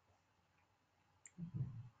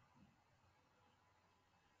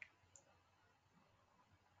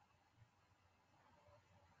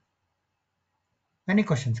 Any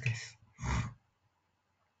questions, guys?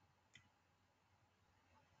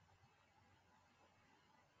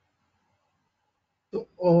 So,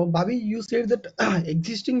 Bobby, you said that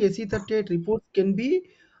existing SE38 reports can be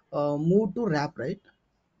moved to RAP, right?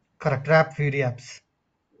 Correct. RAP Fiori apps.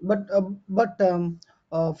 But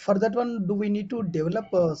for that one, do we need to develop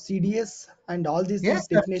CDS and all these Yes,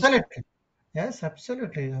 things definition? absolutely. Yes,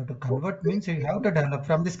 absolutely. You have to convert means you have to develop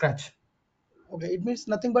from the scratch. Okay, it means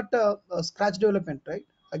nothing but scratch development, right?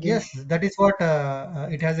 Again. Yes, that is what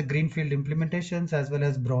it has a greenfield implementations as well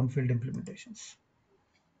as brownfield implementations.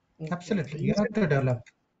 Okay, okay. Absolutely, you have to develop.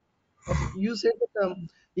 You said that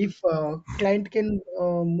if client can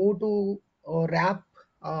move to RAP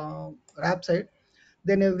side,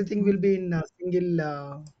 then everything will be in a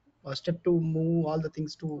single step to move all the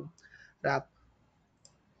things to RAP.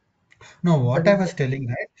 No, That what I is was telling,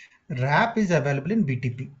 right? RAP is available in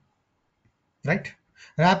BTP, right?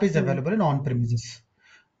 RAP is mm, available in on-premises.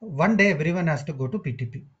 One day everyone has to go to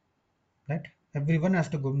BTP, right? Everyone has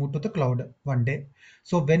to go move to the cloud one day.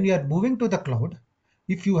 So when you are moving to the cloud,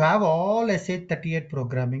 if you have all SE38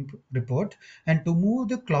 programming report, and to move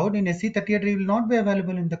the cloud in SE38, it will not be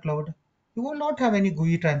available in the cloud. You will not have any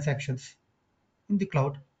GUI transactions in the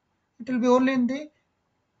cloud. It will be only in the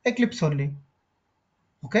Eclipse only.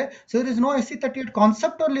 Okay, so there is no SE38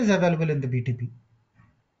 concept only is available in the BTP.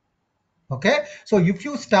 Okay, so if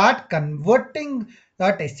you start converting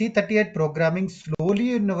that SE38 programming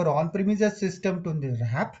slowly in our on-premises system to the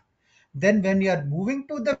RAP, then when you are moving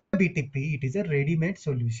to the BTP, it is a ready-made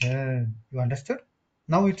solution. You understood?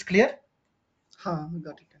 Now it's clear?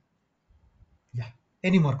 got it. Yeah.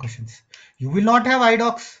 Any more questions? You will not have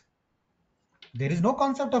idocs. There is no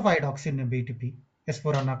concept of idocs in a BTP,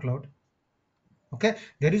 S4HANA Cloud. Okay,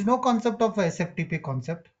 there is no concept of SFTP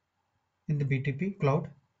concept in the BTP cloud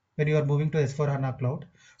when you are moving to S4HANA cloud.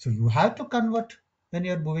 So you have to convert when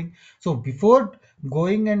you are moving. So before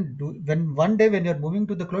going and when one day when you are moving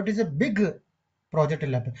to the cloud is a big project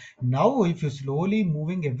will happen. Now if you slowly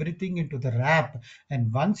moving everything into the RAP,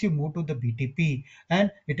 and once you move to the BTP,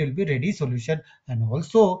 and it will be ready solution. And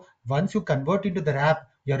also once you convert into the RAP,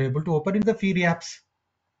 you are able to open in the Fiori apps.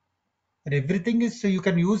 And everything is so you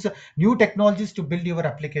can use new technologies to build your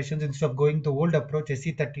applications instead of going the old approach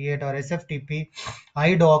SE38 or SFTP,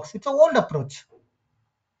 idocs. It's an old approach.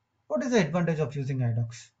 What is the advantage of using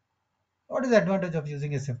idocs? What is the advantage of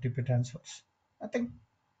using SFTP transfers? Nothing.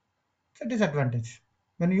 It's a disadvantage.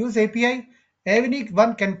 When you use API,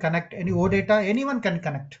 anyone can connect, any OData, anyone can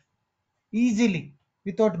connect easily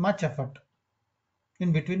without much effort.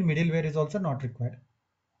 In between, middleware is also not required.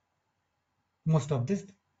 Most of this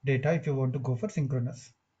data, if you want to go for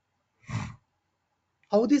synchronous.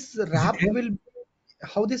 How this Is it RAP clear? will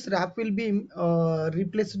how this RAP will be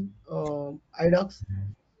replaced idocs?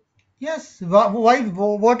 Yes. Why?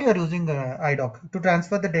 What you are using IDOC to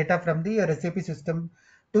transfer the data from the SAP system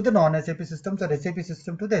to the non-SAP systems or SAP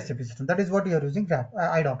system to the SAP system. That is what you are using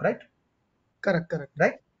IDOC, right? Correct, correct,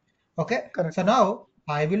 Right. Okay. correct, So now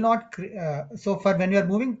I will not. So for when you are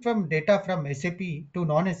moving from data from SAP to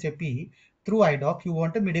non-SAP through IDOC, you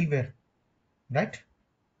want a middleware, right?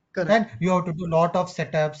 correct. And you have to do lot of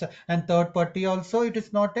setups and third party also. It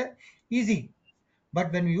is not easy.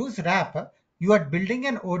 But when you use RAP, you are building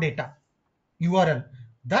an OData URL.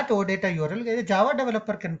 That OData URL a Java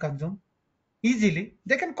developer can consume easily.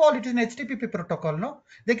 They can call it an HTTP protocol. No,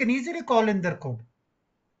 they can easily call in their code.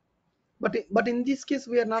 But in this case,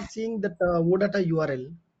 we are not seeing that OData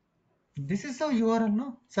URL. This is the URL,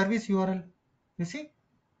 no service URL. You see,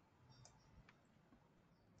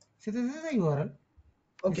 so this is the URL.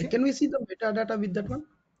 You Okay, see, can we see the metadata with that one?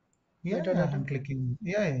 yeah, yeah. I'm Metadata. clicking.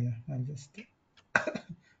 Yeah, yeah, yeah. I'll just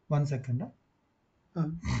 1 second. Uh,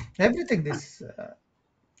 Everything this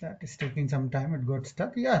that is taking some time. It got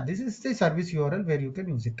stuck. Yeah, this is the service URL where you can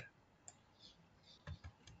use it.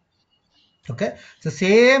 Okay, so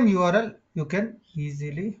same URL you can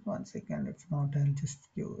easily 1 second. If not, I'll just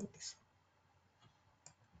give this.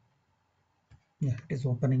 Yeah, it is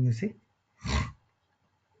opening. You see.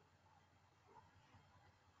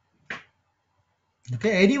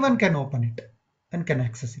 Okay, anyone can open it and can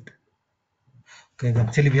access it. Okay,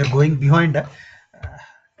 actually we are going behind. Yeah,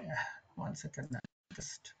 1 second.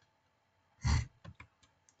 Just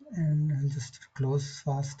and I'll just close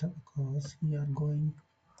faster because we are going.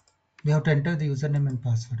 We have to enter the username and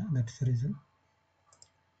password. That's the reason.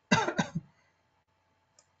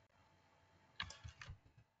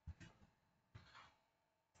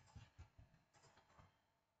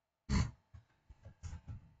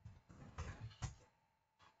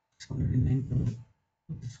 So we need to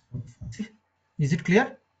put this code first. See, is it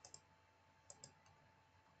clear?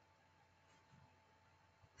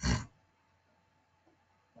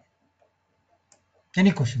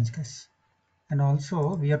 Any questions, guys? And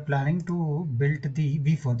also we are planning to build the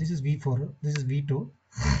V4. This is V4. This is V2,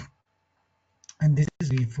 and this is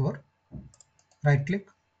V4. Right click,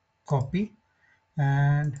 copy,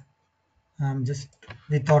 and just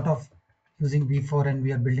we thought of using V4 and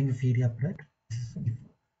we are building a Fiori app, right?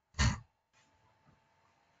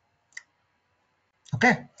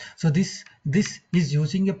 Okay, so this is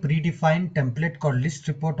using a predefined template called list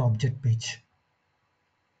report object page.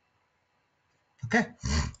 Okay,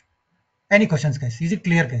 any questions, guys? Is it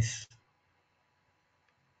clear, guys?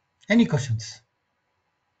 Any questions?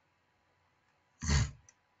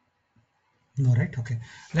 No, right? Okay,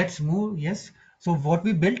 let's move. Yes, so what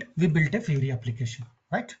we built a Fiori application,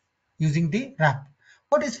 right? Using the wrap.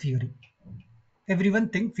 What is Fiori? Everyone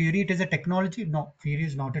think Fiori it is a technology. No, Fiori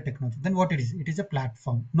is not a technology. Then what it is? It is a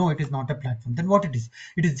platform. No, it is not a platform. Then what it is?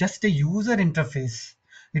 It is just a user interface.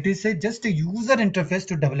 It is just a user interface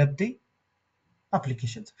to develop the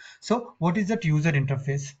applications. So what is that user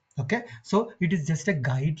interface? Okay, so it is just a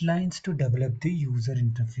guidelines to develop the user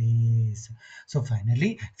interface. So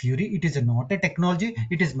finally, Fiori it is not a technology.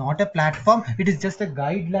 It is not a platform. It is just a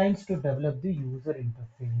guidelines to develop the user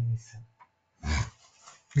interface.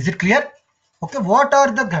 Is it clear? Okay, what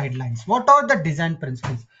are the guidelines? What are the design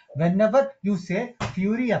principles? Whenever you say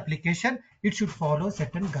Fiori application, it should follow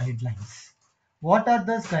certain guidelines. What are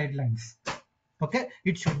those guidelines? Okay,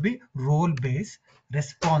 it should be role based,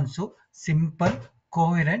 responsive, simple,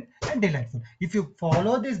 coherent, and delightful. If you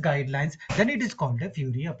follow these guidelines, then it is called a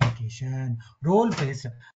Fiori application. Role based,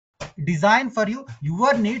 designed for you,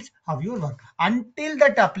 your needs, how you work. Until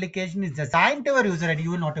that application is assigned to your user and you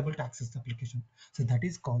will not able to access the application. So that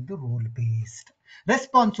is called the role based.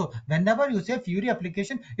 Responsive, whenever you say Fiori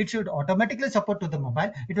application, it should automatically support to the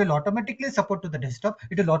mobile, it will automatically support to the desktop,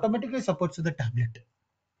 it will automatically support to the tablet.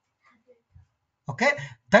 Okay,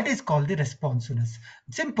 that is called the responsiveness.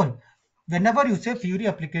 Simple, whenever you say Fiori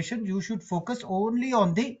application, you should focus only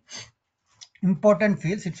on the important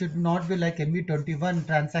fields. It should not be like MV21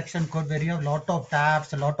 transaction code where you have a lot of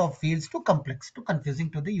tabs, a lot of fields, too complex, too confusing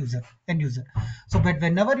to the end user. So but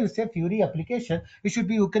whenever you say Fiori application, it should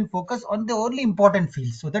be you can focus on the only important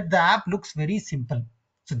fields so that the app looks very simple.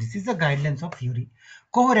 So this is the guidelines of Fiori.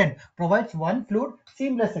 Coherent, provides one fluid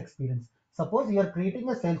seamless experience. Suppose you are creating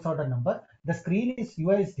a sales order number, the screen is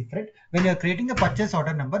UI is different. When you are creating a purchase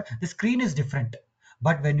order number, the screen is different.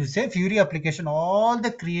 But when you say Fiori application, all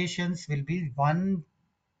the creations will be one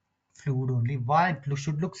fluid only. Why? It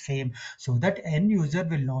should look same so that end user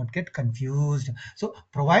will not get confused. So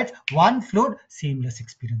provide one fluid, seamless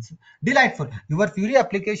experience. Delightful. Your Fiori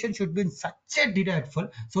application should be in such a delightful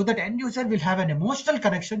so that end user will have an emotional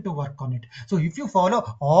connection to work on it. So if you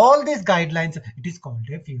follow all these guidelines, it is called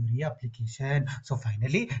a Fiori application. So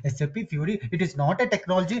finally, SAP Fiori, it is not a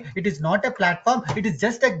technology, it is not a platform, it is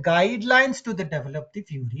just a guidelines to the develop the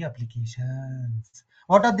Fiori applications.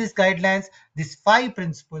 What are these guidelines? These 5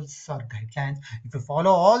 principles or guidelines. If you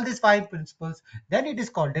follow all these 5 principles, then it is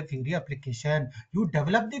called a Fiori application. You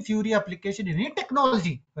develop the Fiori application in any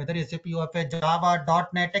technology, whether SAP, UFA, Java,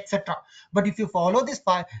 .NET, etc. But if you follow these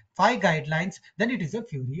five guidelines, then it is a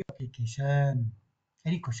Fiori application.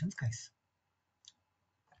 Any questions, guys?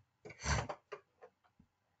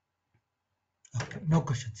 Okay, no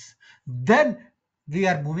questions. Then we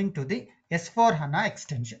are moving to the S4 HANA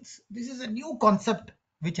extensions. This is a new concept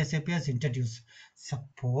which SAP has introduced.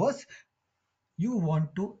 Suppose you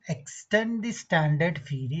want to extend the standard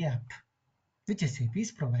Fiori app which SAP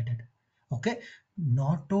is provided. Okay,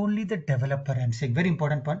 not only the developer, I'm saying very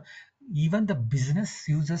important point, even the business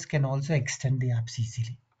users can also extend the apps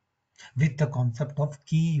easily with the concept of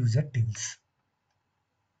key user tables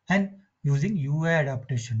and using UI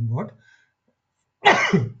adaptation mode.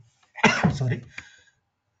 Sorry,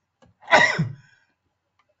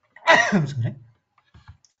 I'm sorry.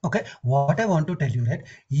 Okay, what I want to tell you, right?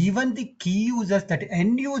 Even the key users, that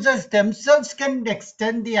end users themselves can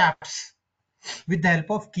extend the apps with the help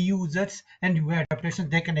of key users and UI adaptation.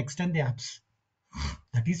 They can extend the apps.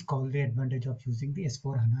 That is called the advantage of using the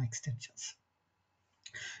S4 HANA extensions.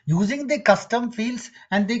 Using the custom fields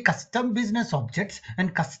and the custom business objects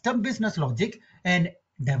and custom business logic, and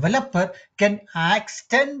developer can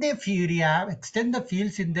extend the Fiori app, extend the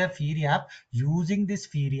fields in the Fiori app using these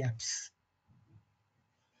Fiori apps.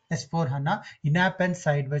 S4 HANA in-app and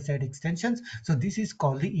side-by-side extensions. So this is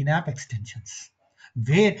called the in-app extensions,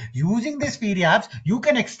 where using these Fiori apps, you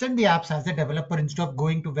can extend the apps as a developer instead of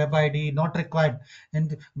going to web ID, not required,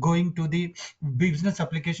 and going to the business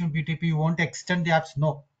application BTP, you want to extend the apps.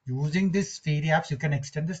 No, using these Fiori apps, you can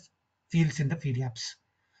extend this fields in the Fiori apps.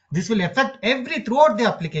 This will affect every throughout the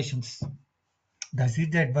applications. That is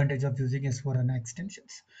the advantage of using S4HANA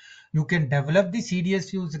extensions. You can develop the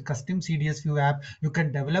CDS view using custom CDS view app. You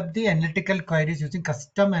can develop the analytical queries using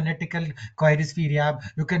custom analytical queries Fiori app.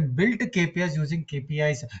 You can build KPIs using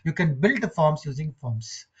KPIs. You can build forms using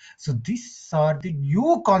forms. So these are the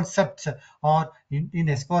new concepts or in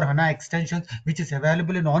S4HANA extensions, which is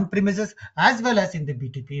available in on-premises as well as in the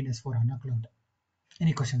BTP in S4HANA Cloud.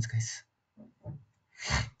 Any questions, guys?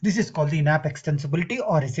 This is called the in-app extensibility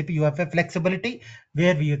or SAP UFA flexibility,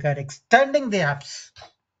 where we are extending the apps.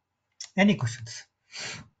 Any questions?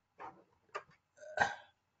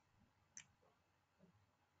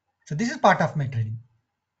 So this is part of my training.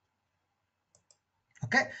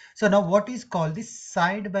 Okay. So now what is called the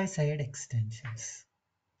side-by-side extensions?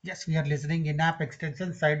 Yes, we are listening in-app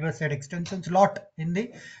extensions, side-by-side extensions a lot in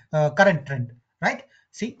the current trend, right?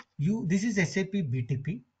 See, this is SAP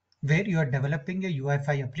BTP, where you are developing a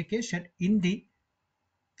UI5 application in the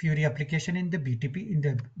Fiori application in the BTP, in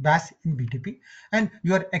the BAS in BTP, and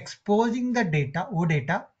you are exposing the data,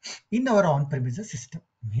 OData, in our on-premises system.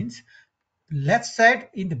 Means left side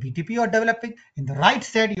in the BTP you are developing, in the right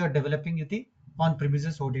side you are developing the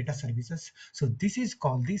on-premises OData services. So this is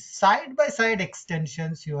called the side-by-side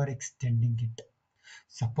extensions. You are extending it.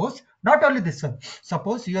 Suppose not only this one,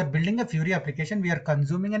 suppose you are building a Fiori application, we are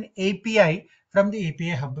consuming an API from the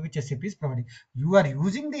API hub which SAP is providing. You are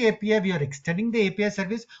using the API, we are extending the API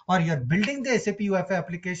service, or you are building the SAP UFI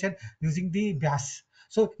application using the BAS.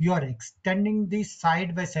 So you are extending the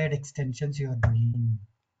side-by-side extensions you are doing.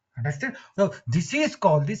 Understand? So this is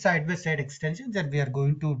called the side-by-side extensions, and we are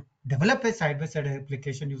going to develop a side-by-side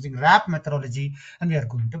application using RAP methodology, and we are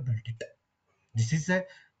going to build it. This is a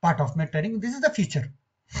part of my training. This is the feature.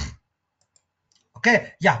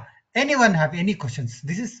 Okay, yeah. Anyone have any questions?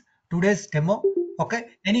 This is today's demo. Okay,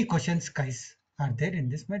 any questions, guys? Are there in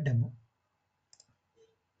this my demo?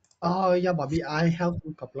 Yeah, Bobby, I have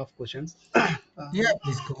a couple of questions. Yeah, uh,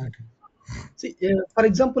 please go ahead. See, for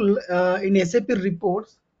example, in SAP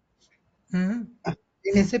reports, Mhm.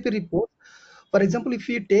 in SAP reports, for example, if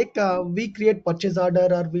we take, we create purchase order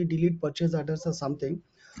or we delete purchase orders or something,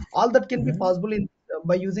 all that can be Mhm. possible in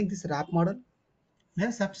by using this wrap model.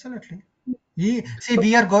 Yes, absolutely. See,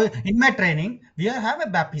 we are going in my training. We have a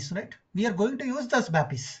BAPIS, right? We are going to use those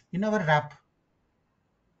BAPIS in our RAP.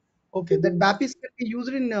 Okay, that BAPIS can be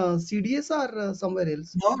used in CDS or somewhere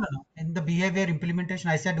else. No, no, no. In the behavior implementation,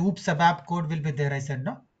 I said, oops, ABAP code will be there. I said,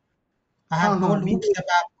 no. I have Uh-huh, told oops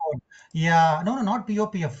ABAP code. Yeah, no, no, not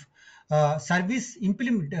POPF. service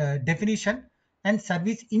definition and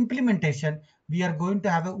service implementation. We are going to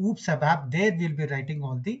have a oops ABAP. There we'll be writing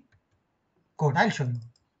all the code. I'll show you.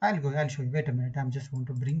 I'll show you. Wait a minute. I'm just going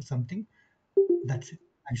to bring something. That's it.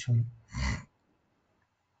 I'll show you.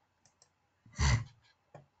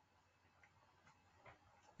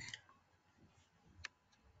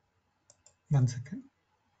 One second.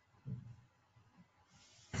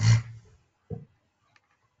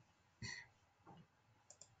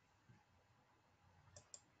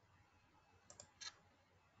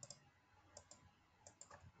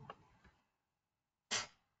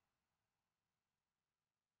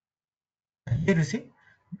 Here you see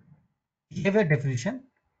behavior definition.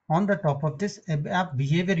 On the top of this ABAP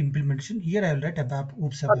behavior implementation, here I will write ABAP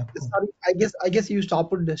oops Sorry, ABAP code. sorry. I guess you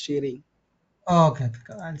stopped the sharing. Okay,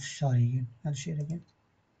 okay. I'll share again. I'll share again.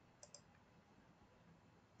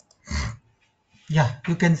 Yeah,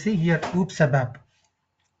 you can see here oops ABAP.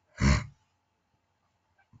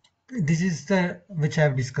 This is the which I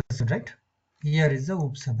have discussed, right? Here is the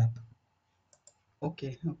oops ABAP.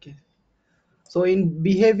 Okay, okay. So in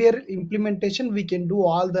behavior implementation, we can do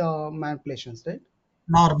all the manipulations, right?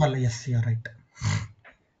 Normal, yes, you're right.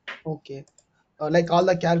 Okay. Like all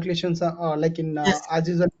the calculations, like in Yes, as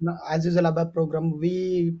usual ABAP program,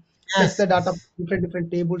 we fetch yes, the data yes. from different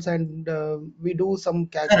tables and we do some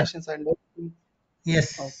Correct. calculations and everything. Okay.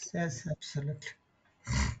 Yes, yes, absolutely.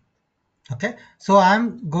 Okay, so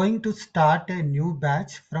I'm going to start a new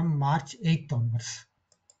batch from March 8th onwards.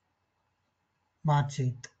 March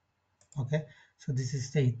 8th. Okay, so this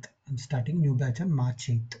is the 8th. I'm starting new batch on March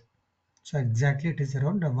 8th. So exactly it is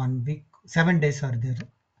around 1 week, 7 days are there.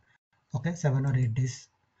 Okay, 7 or 8 days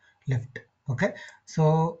left. Okay,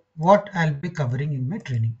 so what I'll be covering in my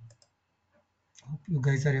training. Hope you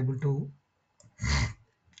guys are able to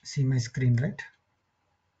see my screen, right?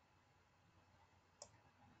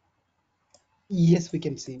 Yes, we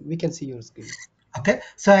can see your screen. Okay,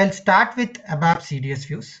 so I'll start with ABAP CDS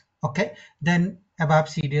views. Okay, then ABAP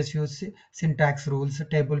CDS views, syntax rules,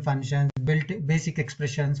 table functions, built basic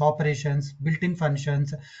expressions, operations, built-in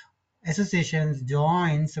functions, associations,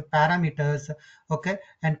 joins, parameters, okay,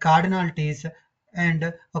 and cardinalities,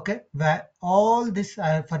 and okay, where all this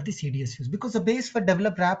are for the CDS views, because the base for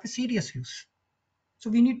developer app is CDS views.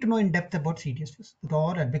 So we need to know in depth about CDS views. That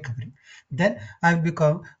all I'll be covering. Then I will be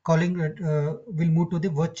calling it, we'll move to the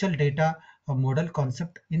virtual data model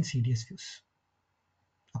concept in CDS views.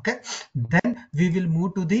 Okay. Then we will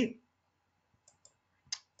move to the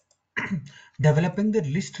developing the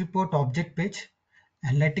list report object page,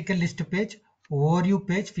 analytical list page, overview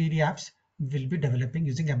page, Fiori apps will be developing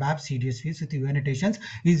using ABAP CDS views with annotations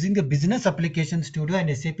using the business application studio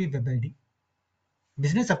and SAP Web ID.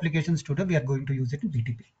 Business application studio, we are going to use it in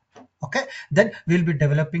BTP. Okay, then we'll be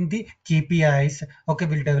developing the KPIs. Okay,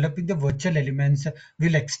 we'll developing the virtual elements,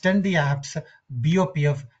 we'll extend the apps,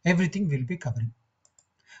 BOPF, everything will be covering.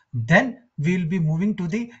 Then we'll be moving to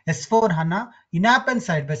the S4 HANA in-app and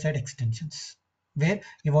side-by-side extensions, where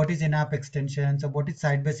what is in-app extensions, what is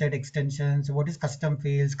side-by-side extensions, what is custom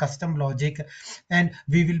fields, custom logic, and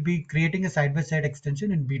we will be creating a side-by-side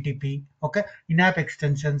extension in BTP. Okay, in-app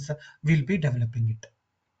extensions, we'll be developing it.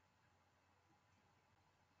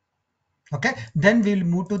 Okay, then we'll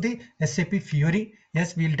move to the SAP Fiori.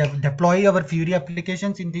 Yes, we'll deploy our Fiori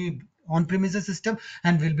applications in the on-premises system,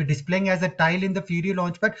 and we'll be displaying as a tile in the Fiori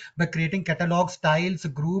Launchpad by creating catalogs, tiles,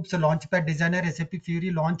 groups, Launchpad Designer, SAP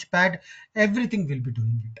Fiori Launchpad, everything will be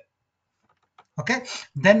doing it. Okay,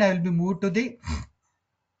 then I will be moved to the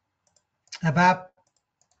ABAP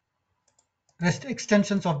REST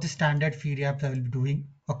extensions of the standard Fiori apps I will be doing.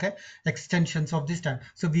 Okay, extensions of the standard.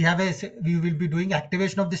 So we will be doing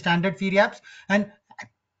activation of the standard Fiori apps and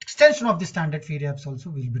extension of the standard Fiori apps also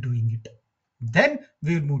will be doing it. Then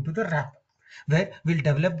we will move to the wrap, where we'll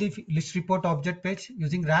develop the list report object page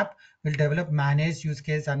using wrap. We'll develop managed use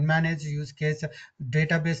case, unmanaged use case,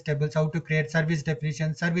 database tables, how to create service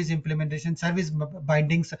definition, service implementation, service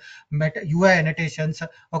bindings, meta UI annotations.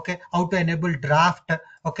 Okay, how to enable draft.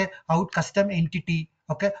 Okay, how custom entity.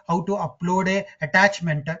 Okay, how to upload a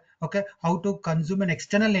attachment. Okay, how to consume an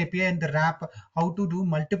external API in the wrap, how to do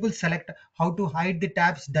multiple select, how to hide the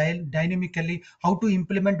tabs dynamically, how to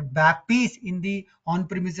implement BAPs in the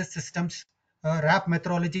on-premises systems, wrap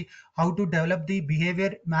methodology, how to develop the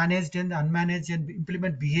behavior managed and unmanaged and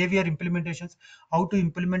implement behavior implementations, how to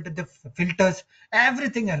implement the filters,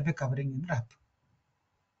 everything I'll be covering in wrap.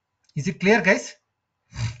 Is it clear, guys?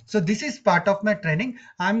 So this is part of my training.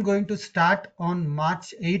 I'm going to start on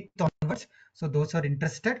March 8th onwards. So those who are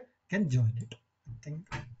interested can join it. I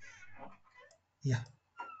think, yeah.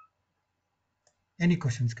 Any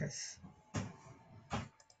questions, guys?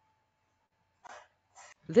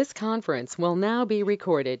 This conference will now be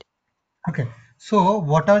recorded. Okay, so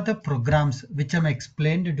what are the programs which I'm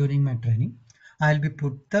explained during my training? I'll be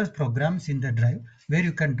put the programs in the drive where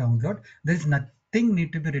you can download. There is nothing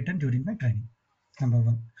need to be written during my training. Number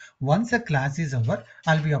one. Once a class is over,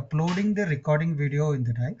 I'll be uploading the recording video in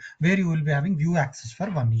the drive where you will be having view access for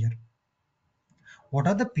 1 year. What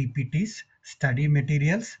are the PPTs, study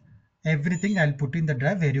materials, everything I'll put in the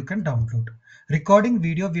drive where you can download. Recording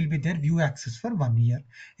video will be there, view access for 1 year.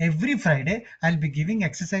 Every Friday, I'll be giving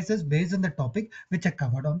exercises based on the topic which I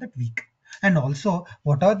covered on that week. And also,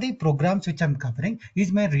 what are the programs which I'm covering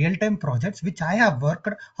is my real-time projects which I have worked,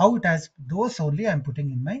 how it has, those only I'm putting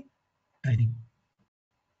in my training.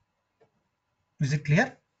 Is it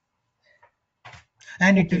clear?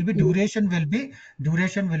 And it will Okay. be duration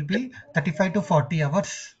will be 35 to 40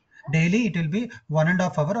 hours daily. It will be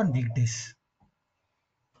 1.5 hours on weekdays.